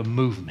part of a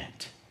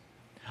movement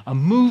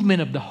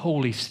of the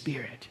Holy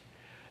Spirit.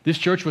 This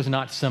church was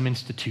not some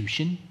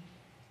institution.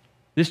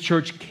 This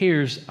church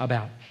cares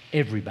about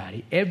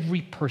everybody. Every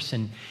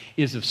person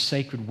is of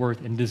sacred worth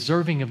and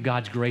deserving of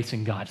God's grace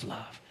and God's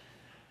love.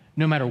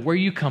 No matter where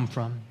you come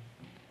from,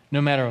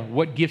 no matter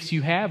what gifts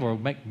you have or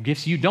what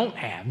gifts you don't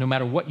have, no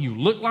matter what you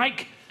look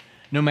like,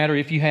 No matter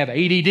if you have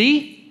ADD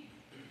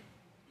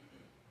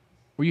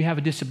or you have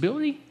a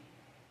disability,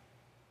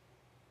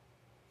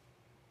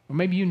 or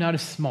maybe you're not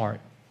as smart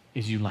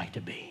as you like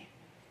to be.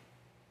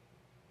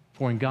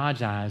 For in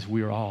God's eyes,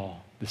 we are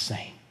all the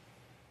same.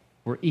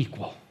 We're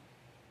equal,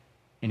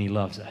 and He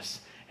loves us.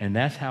 And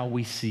that's how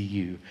we see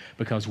you,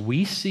 because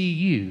we see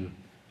you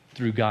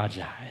through God's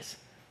eyes.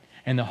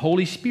 And the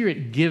Holy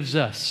Spirit gives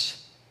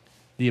us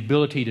the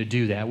ability to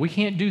do that. We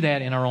can't do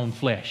that in our own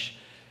flesh.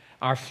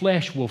 Our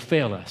flesh will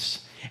fail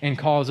us and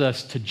cause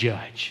us to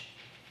judge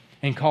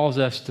and cause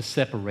us to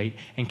separate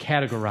and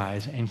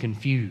categorize and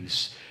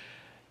confuse.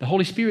 The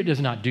Holy Spirit does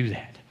not do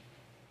that.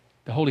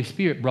 The Holy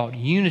Spirit brought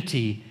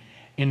unity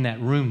in that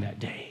room that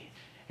day.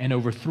 And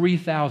over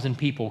 3,000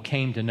 people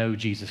came to know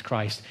Jesus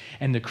Christ.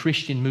 And the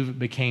Christian movement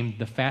became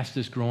the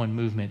fastest growing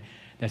movement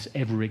that's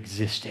ever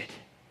existed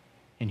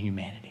in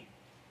humanity.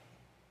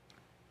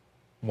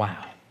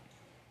 Wow.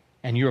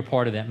 And you're a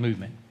part of that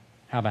movement.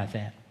 How about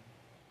that?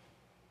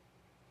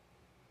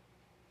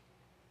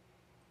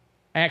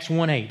 Acts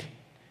 1:8.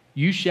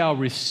 You shall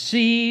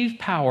receive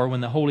power when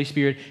the Holy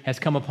Spirit has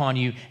come upon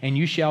you, and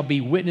you shall be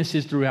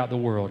witnesses throughout the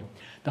world.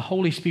 The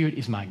Holy Spirit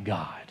is my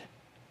God.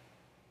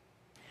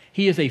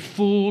 He is a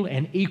full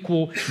and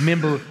equal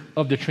member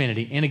of the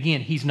Trinity. And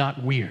again, He's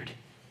not weird.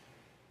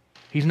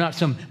 He's not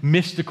some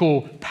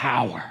mystical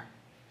power.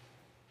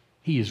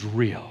 He is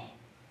real.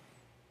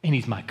 And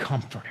He's my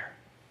comforter.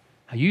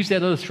 I use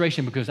that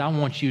illustration because I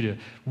want you to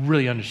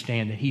really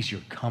understand that He's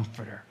your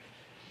comforter.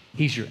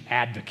 He's your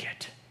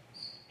advocate.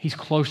 He's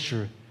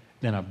closer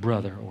than a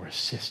brother or a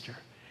sister.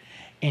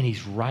 And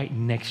He's right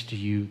next to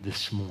you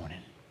this morning.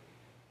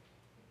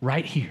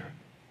 Right here,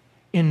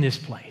 in this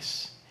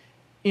place,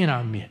 in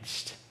our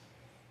midst.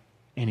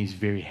 And He's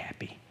very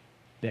happy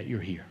that you're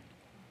here.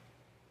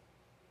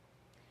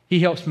 He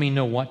helps me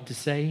know what to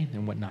say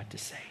and what not to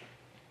say.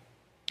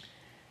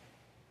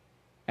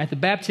 At the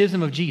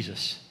baptism of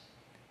Jesus,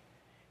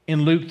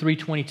 in Luke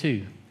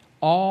 3:22,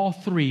 all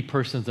three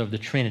persons of the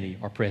Trinity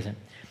are present.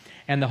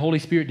 And the Holy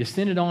Spirit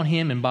descended on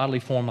Him in bodily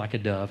form like a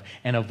dove,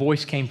 and a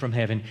voice came from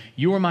heaven,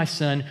 "You are my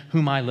Son,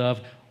 whom I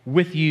love.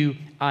 With you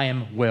I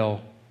am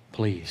well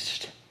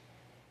pleased."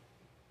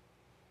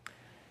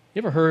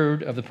 You ever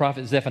heard of the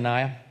prophet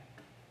Zephaniah?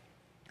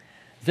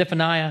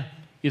 Zephaniah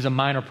is a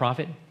minor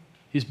prophet.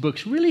 His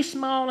book's really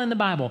small in the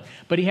Bible,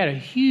 but he had a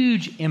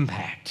huge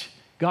impact.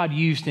 God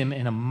used him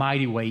in a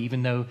mighty way,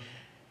 even though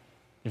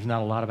there's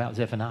not a lot about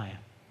Zephaniah.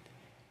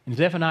 In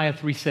Zephaniah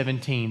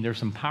 3:17, there's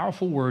some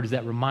powerful words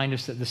that remind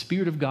us that the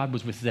Spirit of God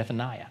was with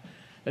Zephaniah,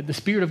 that the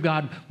Spirit of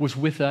God was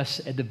with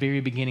us at the very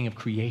beginning of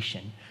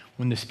creation,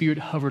 when the Spirit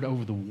hovered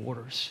over the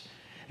waters.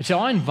 And so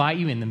I invite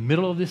you in the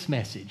middle of this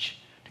message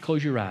to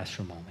close your eyes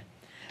for a moment,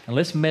 and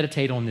let's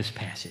meditate on this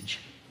passage.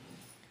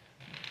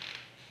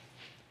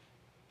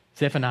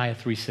 Zephaniah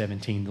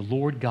 3:17, the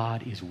Lord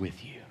God is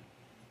with you.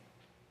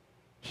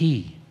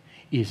 He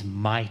is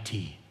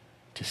mighty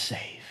to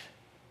save.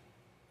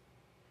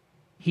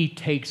 He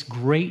takes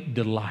great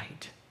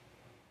delight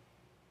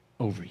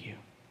over you.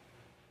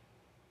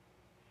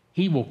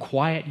 He will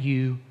quiet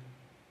you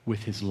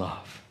with His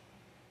love.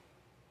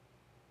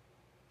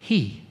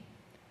 He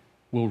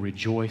will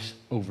rejoice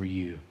over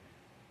you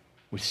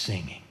with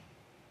singing.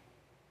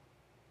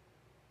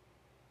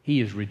 He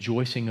is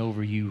rejoicing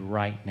over you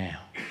right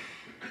now.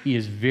 He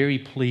is very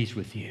pleased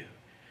with you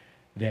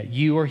that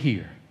you are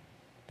here,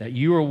 that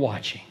you are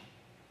watching,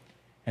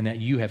 and that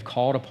you have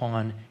called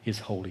upon His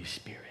Holy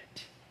Spirit.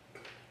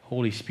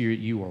 Holy Spirit,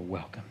 you are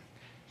welcome.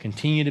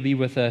 Continue to be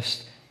with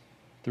us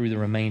through the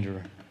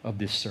remainder of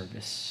this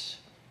service.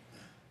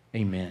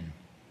 Amen.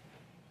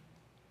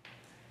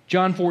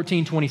 John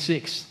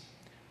 14:26.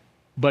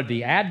 But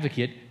the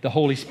Advocate, the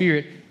Holy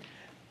Spirit,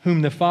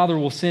 whom the Father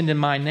will send in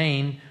my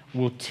name,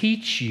 will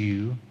teach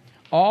you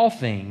all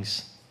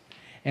things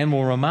and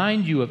will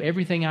remind you of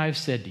everything I have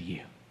said to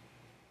you.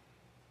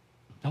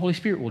 The Holy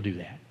Spirit will do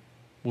that.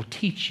 Will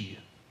teach you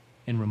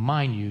and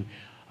remind you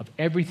of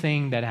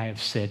everything that I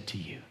have said to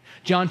you.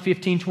 John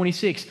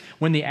 15:26,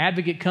 when the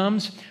Advocate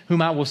comes,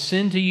 whom I will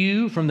send to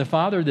you from the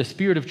Father, the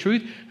Spirit of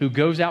truth, who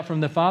goes out from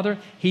the Father,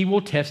 He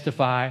will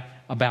testify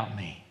about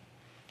me.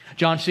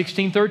 John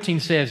 16:13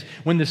 says,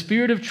 when the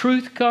Spirit of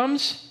truth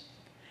comes,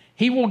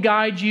 He will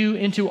guide you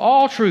into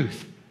all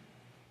truth.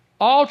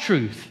 All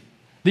truth,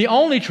 the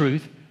only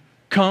truth,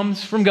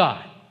 comes from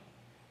God.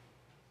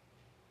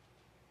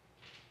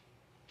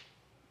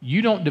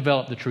 You don't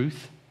develop the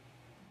truth.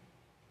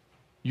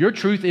 Your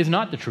truth is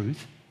not the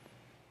truth.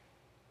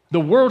 The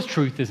world's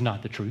truth is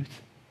not the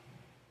truth.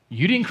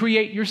 You didn't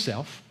create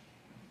yourself.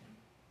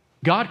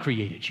 God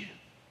created you.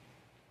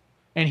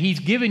 And He's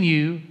given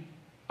you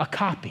a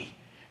copy.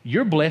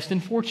 You're blessed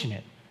and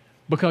fortunate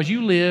because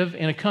you live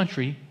in a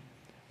country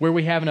where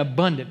we have an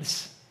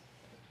abundance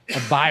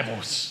of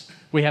Bibles.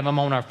 We have them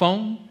on our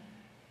phone.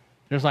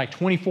 There's like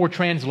 24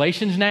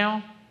 translations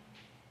now.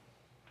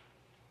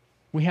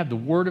 We have the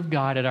Word of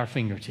God at our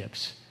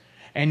fingertips.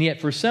 And yet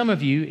for some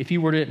of you, if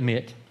you were to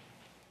admit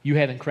you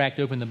haven't cracked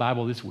open the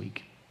Bible this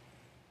week,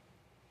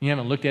 you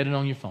haven't looked at it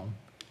on your phone,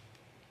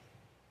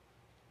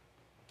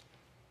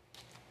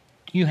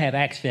 you have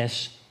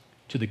access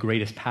to the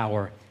greatest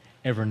power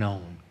ever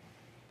known.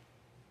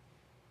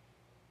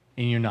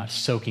 And you're not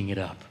soaking it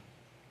up.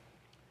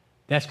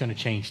 That's going to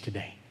change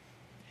today.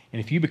 And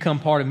if you become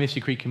part of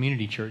Misty Creek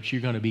Community Church,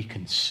 you're going to be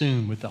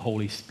consumed with the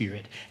Holy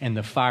Spirit and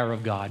the fire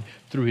of God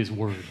through His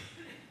Word.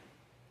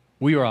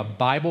 We are a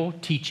Bible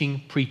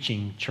teaching,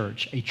 preaching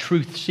church, a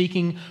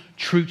truth-seeking,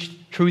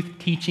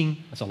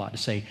 truth-teaching, that's a lot to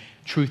say,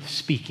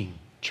 truth-speaking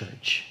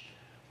church.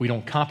 We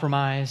don't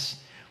compromise.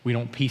 We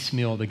don't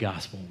piecemeal the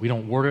gospel. We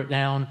don't word it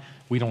down.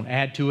 We don't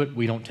add to it.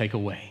 We don't take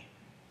away.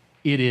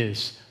 It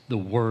is the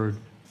Word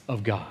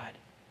of God.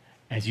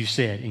 As you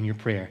said in your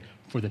prayer,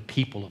 for the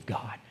people of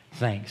God.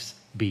 Thanks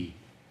be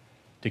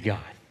to God.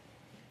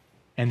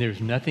 And there's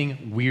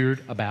nothing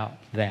weird about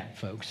that,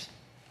 folks.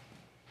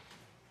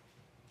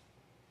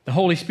 The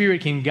Holy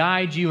Spirit can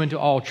guide you into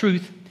all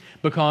truth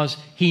because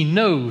He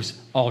knows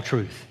all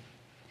truth.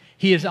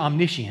 He is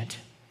omniscient,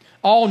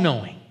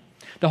 all-knowing.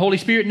 The Holy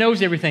Spirit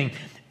knows everything.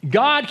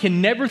 God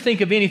can never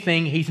think of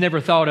anything He's never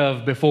thought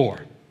of before.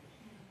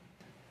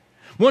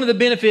 One of the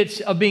benefits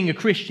of being a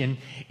Christian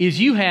is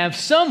you have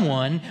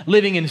someone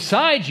living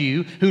inside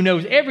you who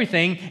knows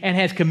everything and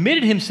has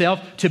committed himself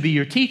to be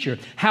your teacher.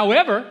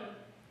 However,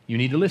 you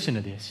need to listen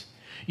to this.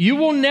 You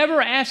will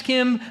never ask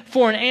Him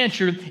for an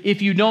answer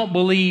if you don't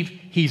believe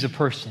He's a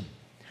person.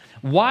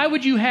 Why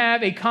would you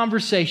have a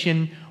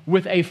conversation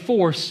with a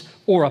force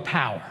or a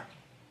power?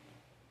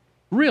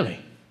 Really?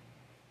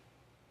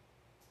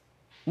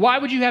 Why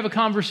would you have a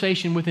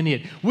conversation with an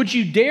it? Would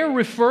you dare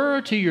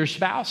refer to your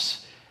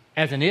spouse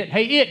as an it?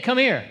 Hey, it, come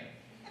here.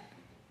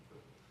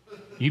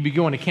 You'd be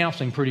going to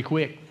counseling pretty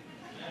quick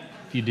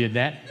if you did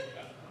that.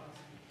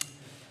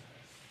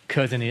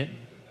 Cousin it.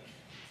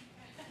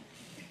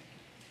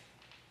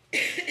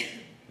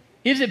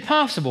 Is it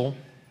possible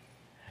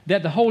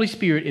that the Holy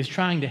Spirit is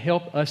trying to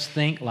help us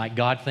think like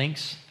God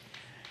thinks,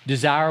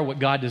 desire what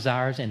God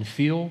desires, and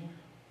feel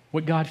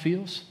what God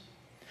feels?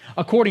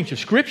 According to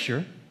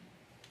Scripture,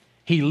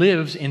 He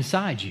lives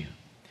inside you.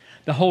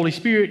 The Holy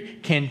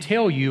Spirit can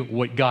tell you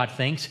what God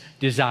thinks,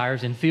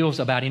 desires, and feels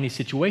about any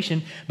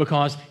situation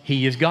because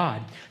He is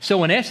God.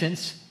 So in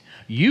essence,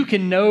 you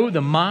can know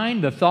the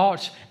mind, the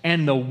thoughts,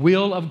 and the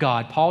will of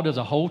God. Paul does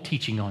a whole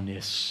teaching on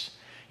this.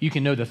 You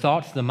can know the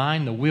thoughts, the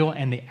mind, the will,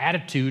 and the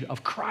attitude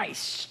of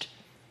Christ.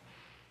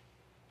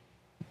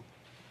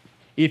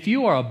 If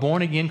you are a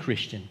born-again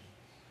Christian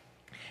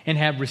and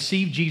have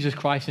received Jesus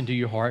Christ into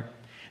your heart,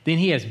 then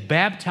He has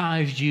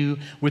baptized you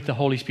with the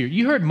Holy Spirit.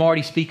 You heard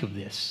Marty speak of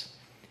this,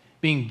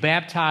 being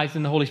baptized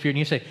in the Holy Spirit. And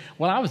you say,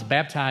 well, I was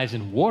baptized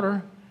in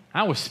water.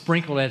 I was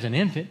sprinkled as an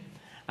infant.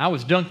 I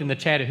was dunked in the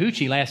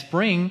Chattahoochee last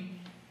spring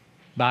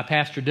by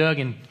Pastor Doug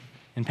and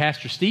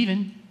Pastor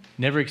Stephen.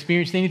 Never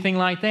experienced anything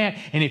like that.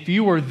 And if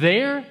you were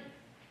there,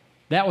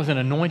 that was an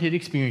anointed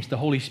experience. The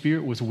Holy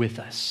Spirit was with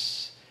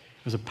us.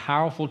 It was a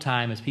powerful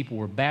time as people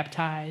were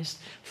baptized,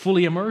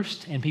 fully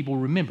immersed, and people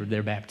remembered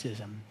their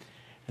baptism.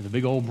 And the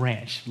big old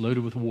branch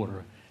loaded with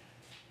water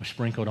was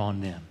sprinkled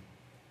on them.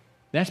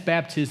 That's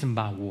baptism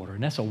by water,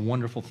 and that's a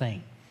wonderful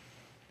thing.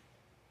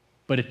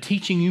 But a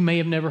teaching you may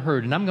have never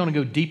heard, and I'm going to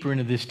go deeper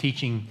into this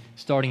teaching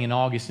starting in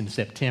August and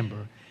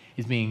September,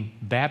 is being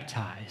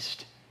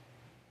baptized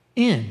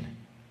in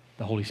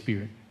the Holy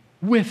Spirit,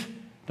 with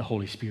the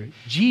Holy Spirit.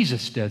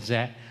 Jesus does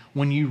that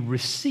when you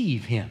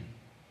receive Him.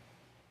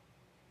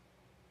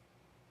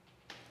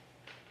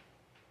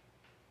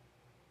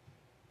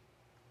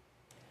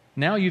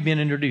 Now you've been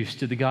introduced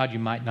to the God you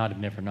might not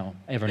have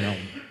ever known,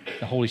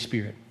 the Holy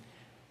Spirit.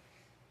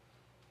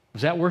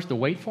 Was that worth the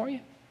wait for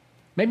you?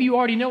 Maybe you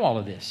already know all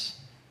of this.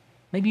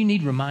 Maybe you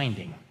need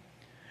reminding.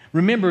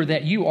 Remember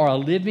that you are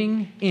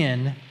living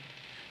in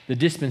the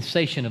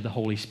dispensation of the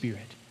Holy Spirit.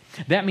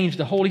 That means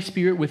the Holy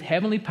Spirit with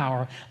heavenly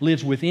power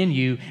lives within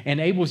you and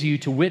enables you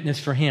to witness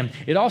for Him.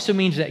 It also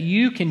means that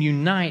you can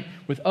unite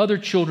with other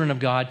children of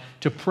God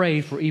to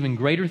pray for even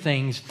greater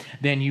things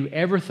than you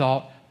ever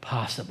thought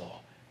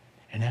possible.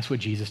 And that's what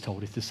Jesus told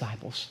His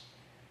disciples.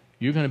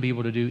 You're going to be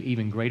able to do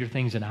even greater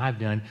things than I've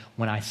done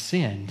when I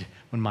sinned.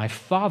 When my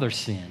Father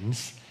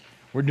sins,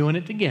 we're doing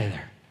it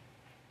together.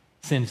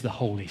 Sends the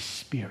Holy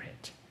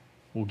Spirit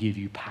will give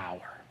you power.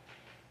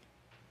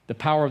 The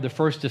power of the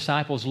first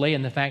disciples lay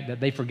in the fact that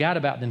they forgot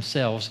about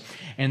themselves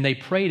and they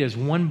prayed as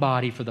one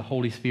body for the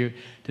Holy Spirit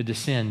to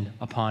descend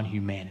upon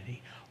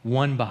humanity.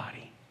 One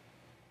body.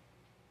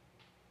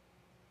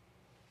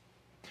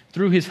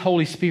 Through His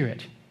Holy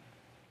Spirit,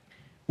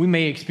 we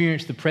may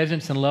experience the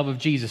presence and love of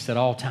Jesus at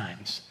all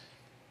times.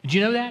 Did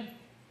you know that?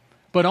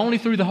 But only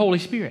through the Holy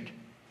Spirit.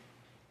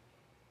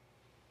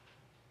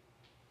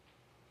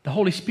 The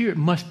Holy Spirit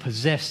must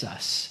possess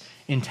us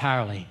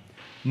entirely.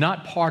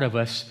 Not part of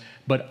us,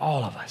 but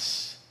all of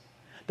us.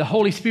 The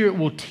Holy Spirit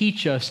will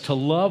teach us to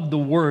love the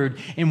Word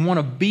and want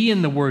to be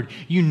in the Word.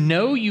 You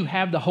know you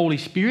have the Holy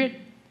Spirit.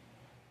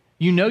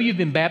 You know you've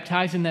been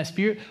baptized in that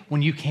Spirit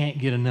when you can't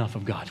get enough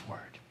of God's Word.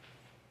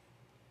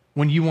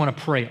 When you want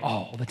to pray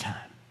all the time.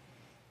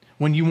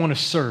 When you want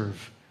to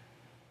serve.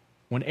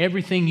 When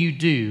everything you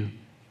do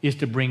is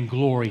to bring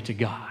glory to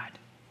God.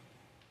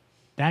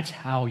 That's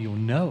how you'll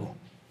know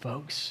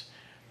folks.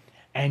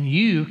 And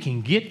you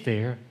can get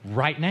there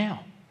right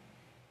now.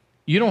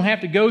 You don't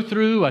have to go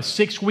through a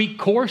 6-week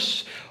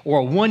course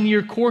or a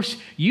 1-year course.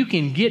 You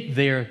can get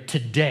there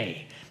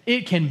today.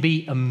 It can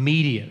be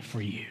immediate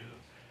for you,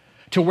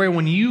 to where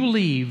when you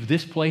leave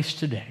this place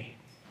today,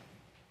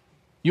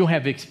 you'll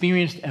have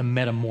experienced a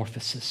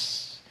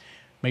metamorphosis.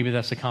 Maybe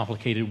that's a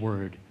complicated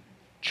word.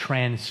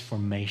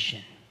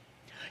 Transformation.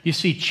 You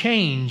see,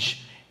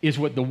 change is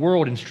what the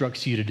world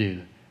instructs you to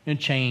do, and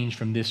change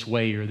from this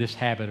way or this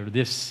habit or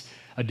this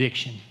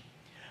addiction.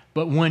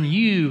 But when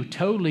you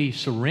totally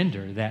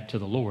surrender that to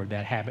the Lord,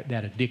 that habit,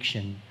 that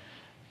addiction,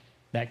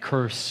 that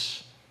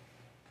curse,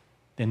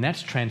 then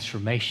that's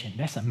transformation.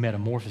 That's a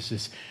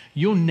metamorphosis.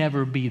 You'll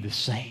never be the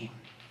same.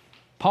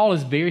 Paul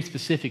is very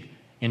specific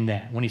in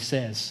that when he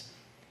says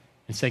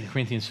in 2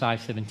 Corinthians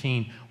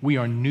 5:17, we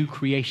are new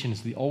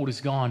creations. The old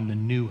is gone, the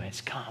new has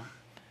come.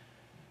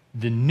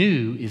 The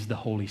new is the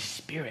Holy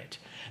Spirit.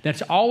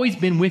 That's always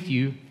been with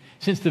you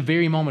since the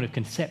very moment of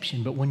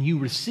conception. But when you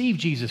receive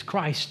Jesus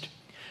Christ,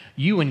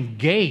 you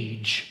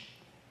engage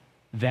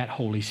that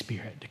Holy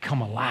Spirit to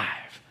come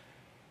alive,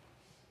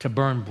 to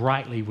burn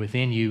brightly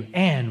within you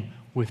and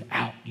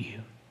without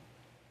you.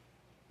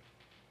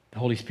 The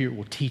Holy Spirit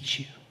will teach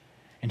you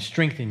and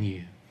strengthen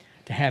you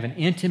to have an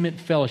intimate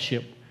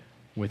fellowship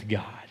with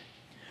God.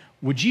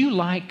 Would you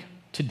like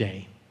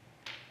today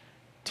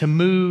to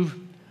move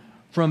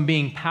from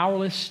being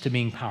powerless to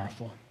being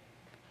powerful?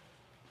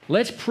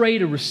 Let's pray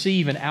to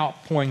receive an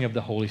outpouring of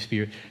the Holy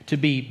Spirit, to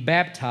be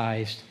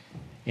baptized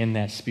in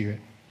that Spirit.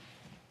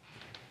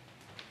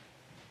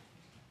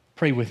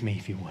 Pray with me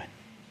if you would.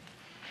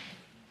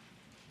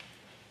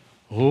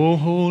 Oh,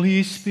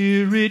 Holy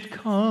Spirit,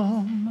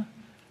 come.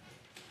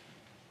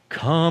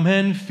 Come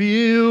and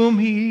fill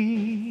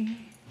me.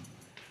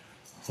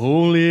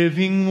 Oh,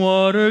 living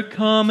water,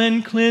 come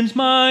and cleanse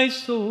my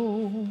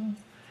soul.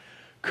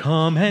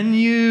 Come and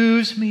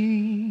use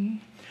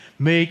me.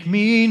 Make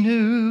me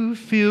new,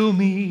 fill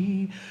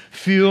me,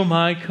 fill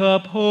my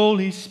cup,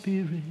 Holy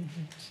Spirit.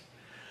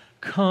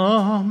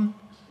 Come,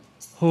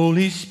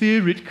 Holy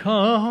Spirit,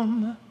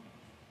 come.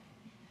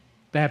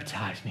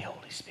 Baptize me,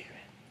 Holy Spirit.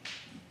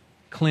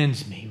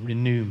 Cleanse me,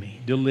 renew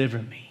me, deliver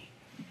me.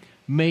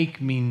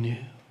 Make me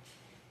new.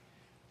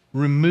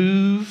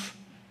 Remove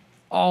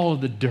all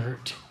of the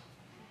dirt.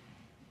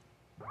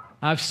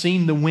 I've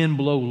seen the wind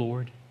blow,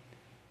 Lord.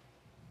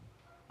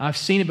 I've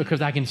seen it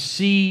because I can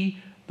see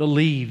the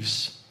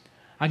leaves.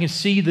 I can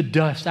see the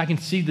dust. I can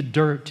see the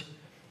dirt.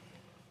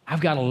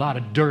 I've got a lot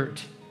of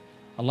dirt,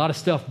 a lot of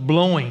stuff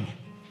blowing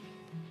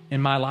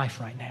in my life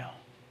right now.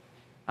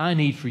 I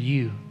need for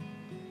you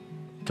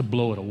to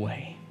blow it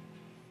away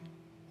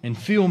and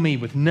fill me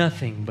with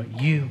nothing but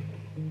you,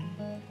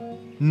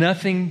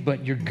 nothing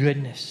but your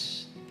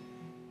goodness.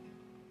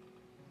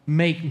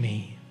 Make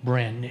me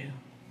brand new.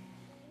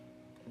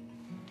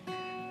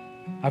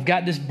 I've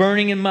got this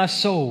burning in my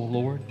soul,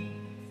 Lord,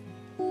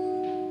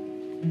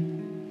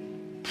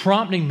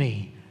 prompting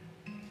me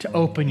to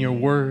open your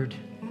word,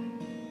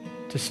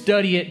 to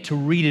study it, to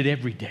read it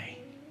every day.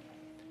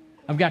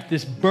 I've got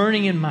this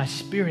burning in my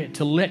spirit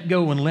to let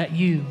go and let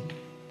you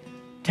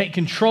take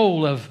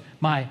control of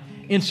my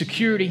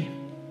insecurity,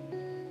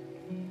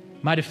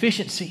 my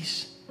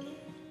deficiencies,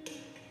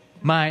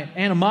 my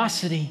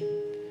animosity,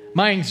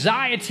 my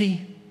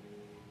anxiety,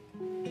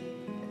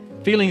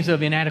 feelings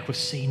of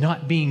inadequacy,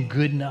 not being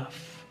good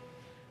enough.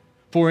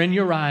 For in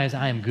your eyes,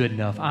 I am good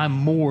enough. I'm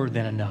more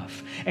than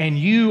enough. And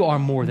you are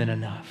more than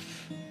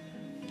enough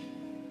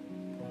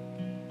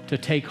to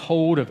take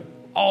hold of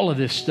all of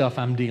this stuff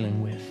I'm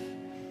dealing with.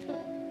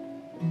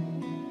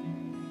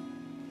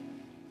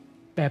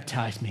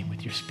 Baptize me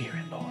with your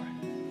Spirit, Lord.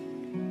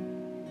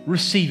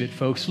 Receive it,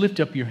 folks.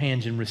 Lift up your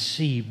hands and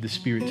receive the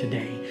Spirit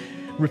today.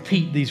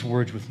 Repeat these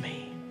words with me.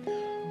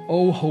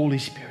 Oh, Holy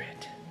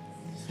Spirit,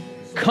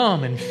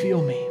 come and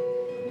fill me.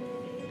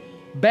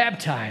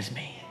 Baptize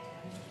me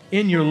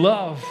in your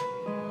love.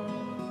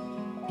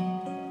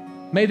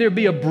 May there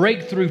be a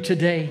breakthrough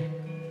today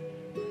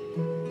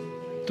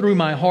through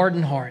my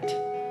hardened heart.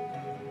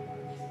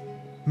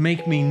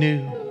 Make me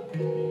new,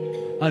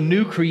 a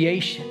new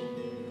creation.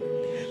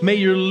 May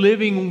your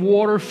living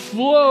water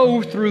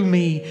flow through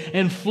me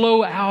and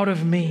flow out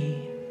of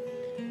me.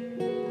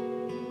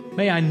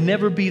 May I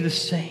never be the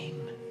same.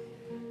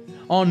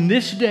 On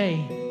this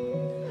day,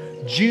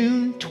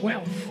 June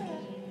 12th,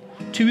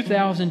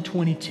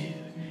 2022,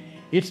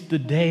 it's the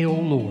day, oh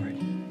Lord,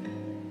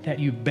 that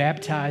you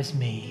baptize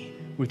me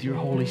with your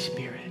Holy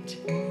Spirit.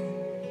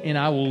 And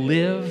I will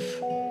live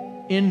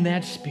in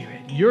that Spirit,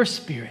 your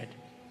Spirit,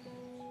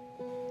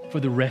 for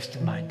the rest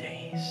of my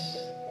days.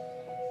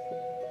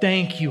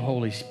 Thank you,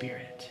 Holy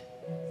Spirit,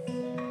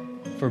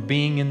 for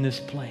being in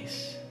this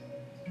place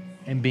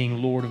and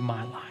being Lord of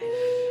my life.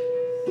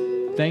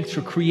 Thanks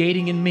for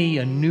creating in me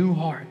a new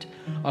heart,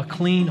 a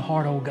clean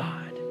heart, oh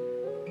God,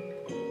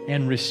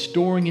 and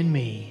restoring in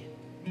me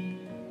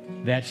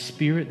that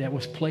Spirit that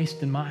was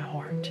placed in my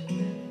heart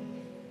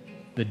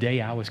the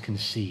day I was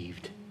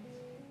conceived.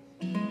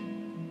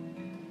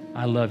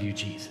 I love you,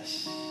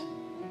 Jesus.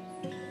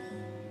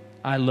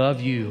 I love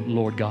you,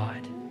 Lord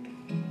God.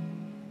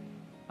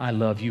 I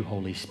love you,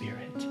 Holy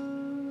Spirit.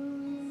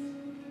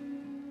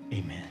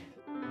 Amen.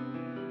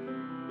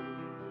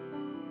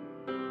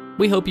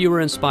 We hope you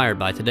were inspired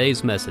by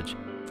today's message.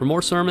 For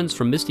more sermons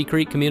from Misty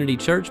Creek Community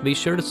Church, be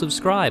sure to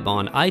subscribe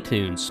on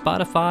iTunes,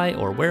 Spotify,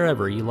 or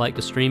wherever you like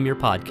to stream your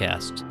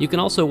podcasts. You can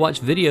also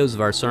watch videos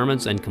of our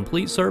sermons and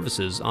complete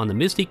services on the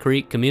Misty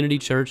Creek Community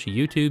Church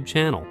YouTube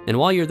channel. And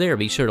while you're there,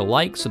 be sure to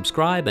like,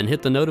 subscribe, and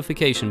hit the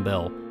notification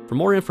bell. For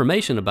more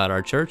information about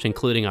our church,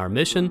 including our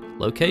mission,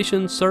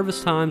 location,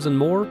 service times, and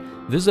more,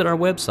 visit our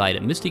website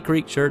at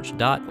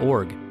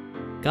mistycreekchurch.org.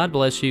 God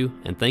bless you,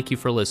 and thank you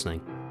for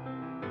listening.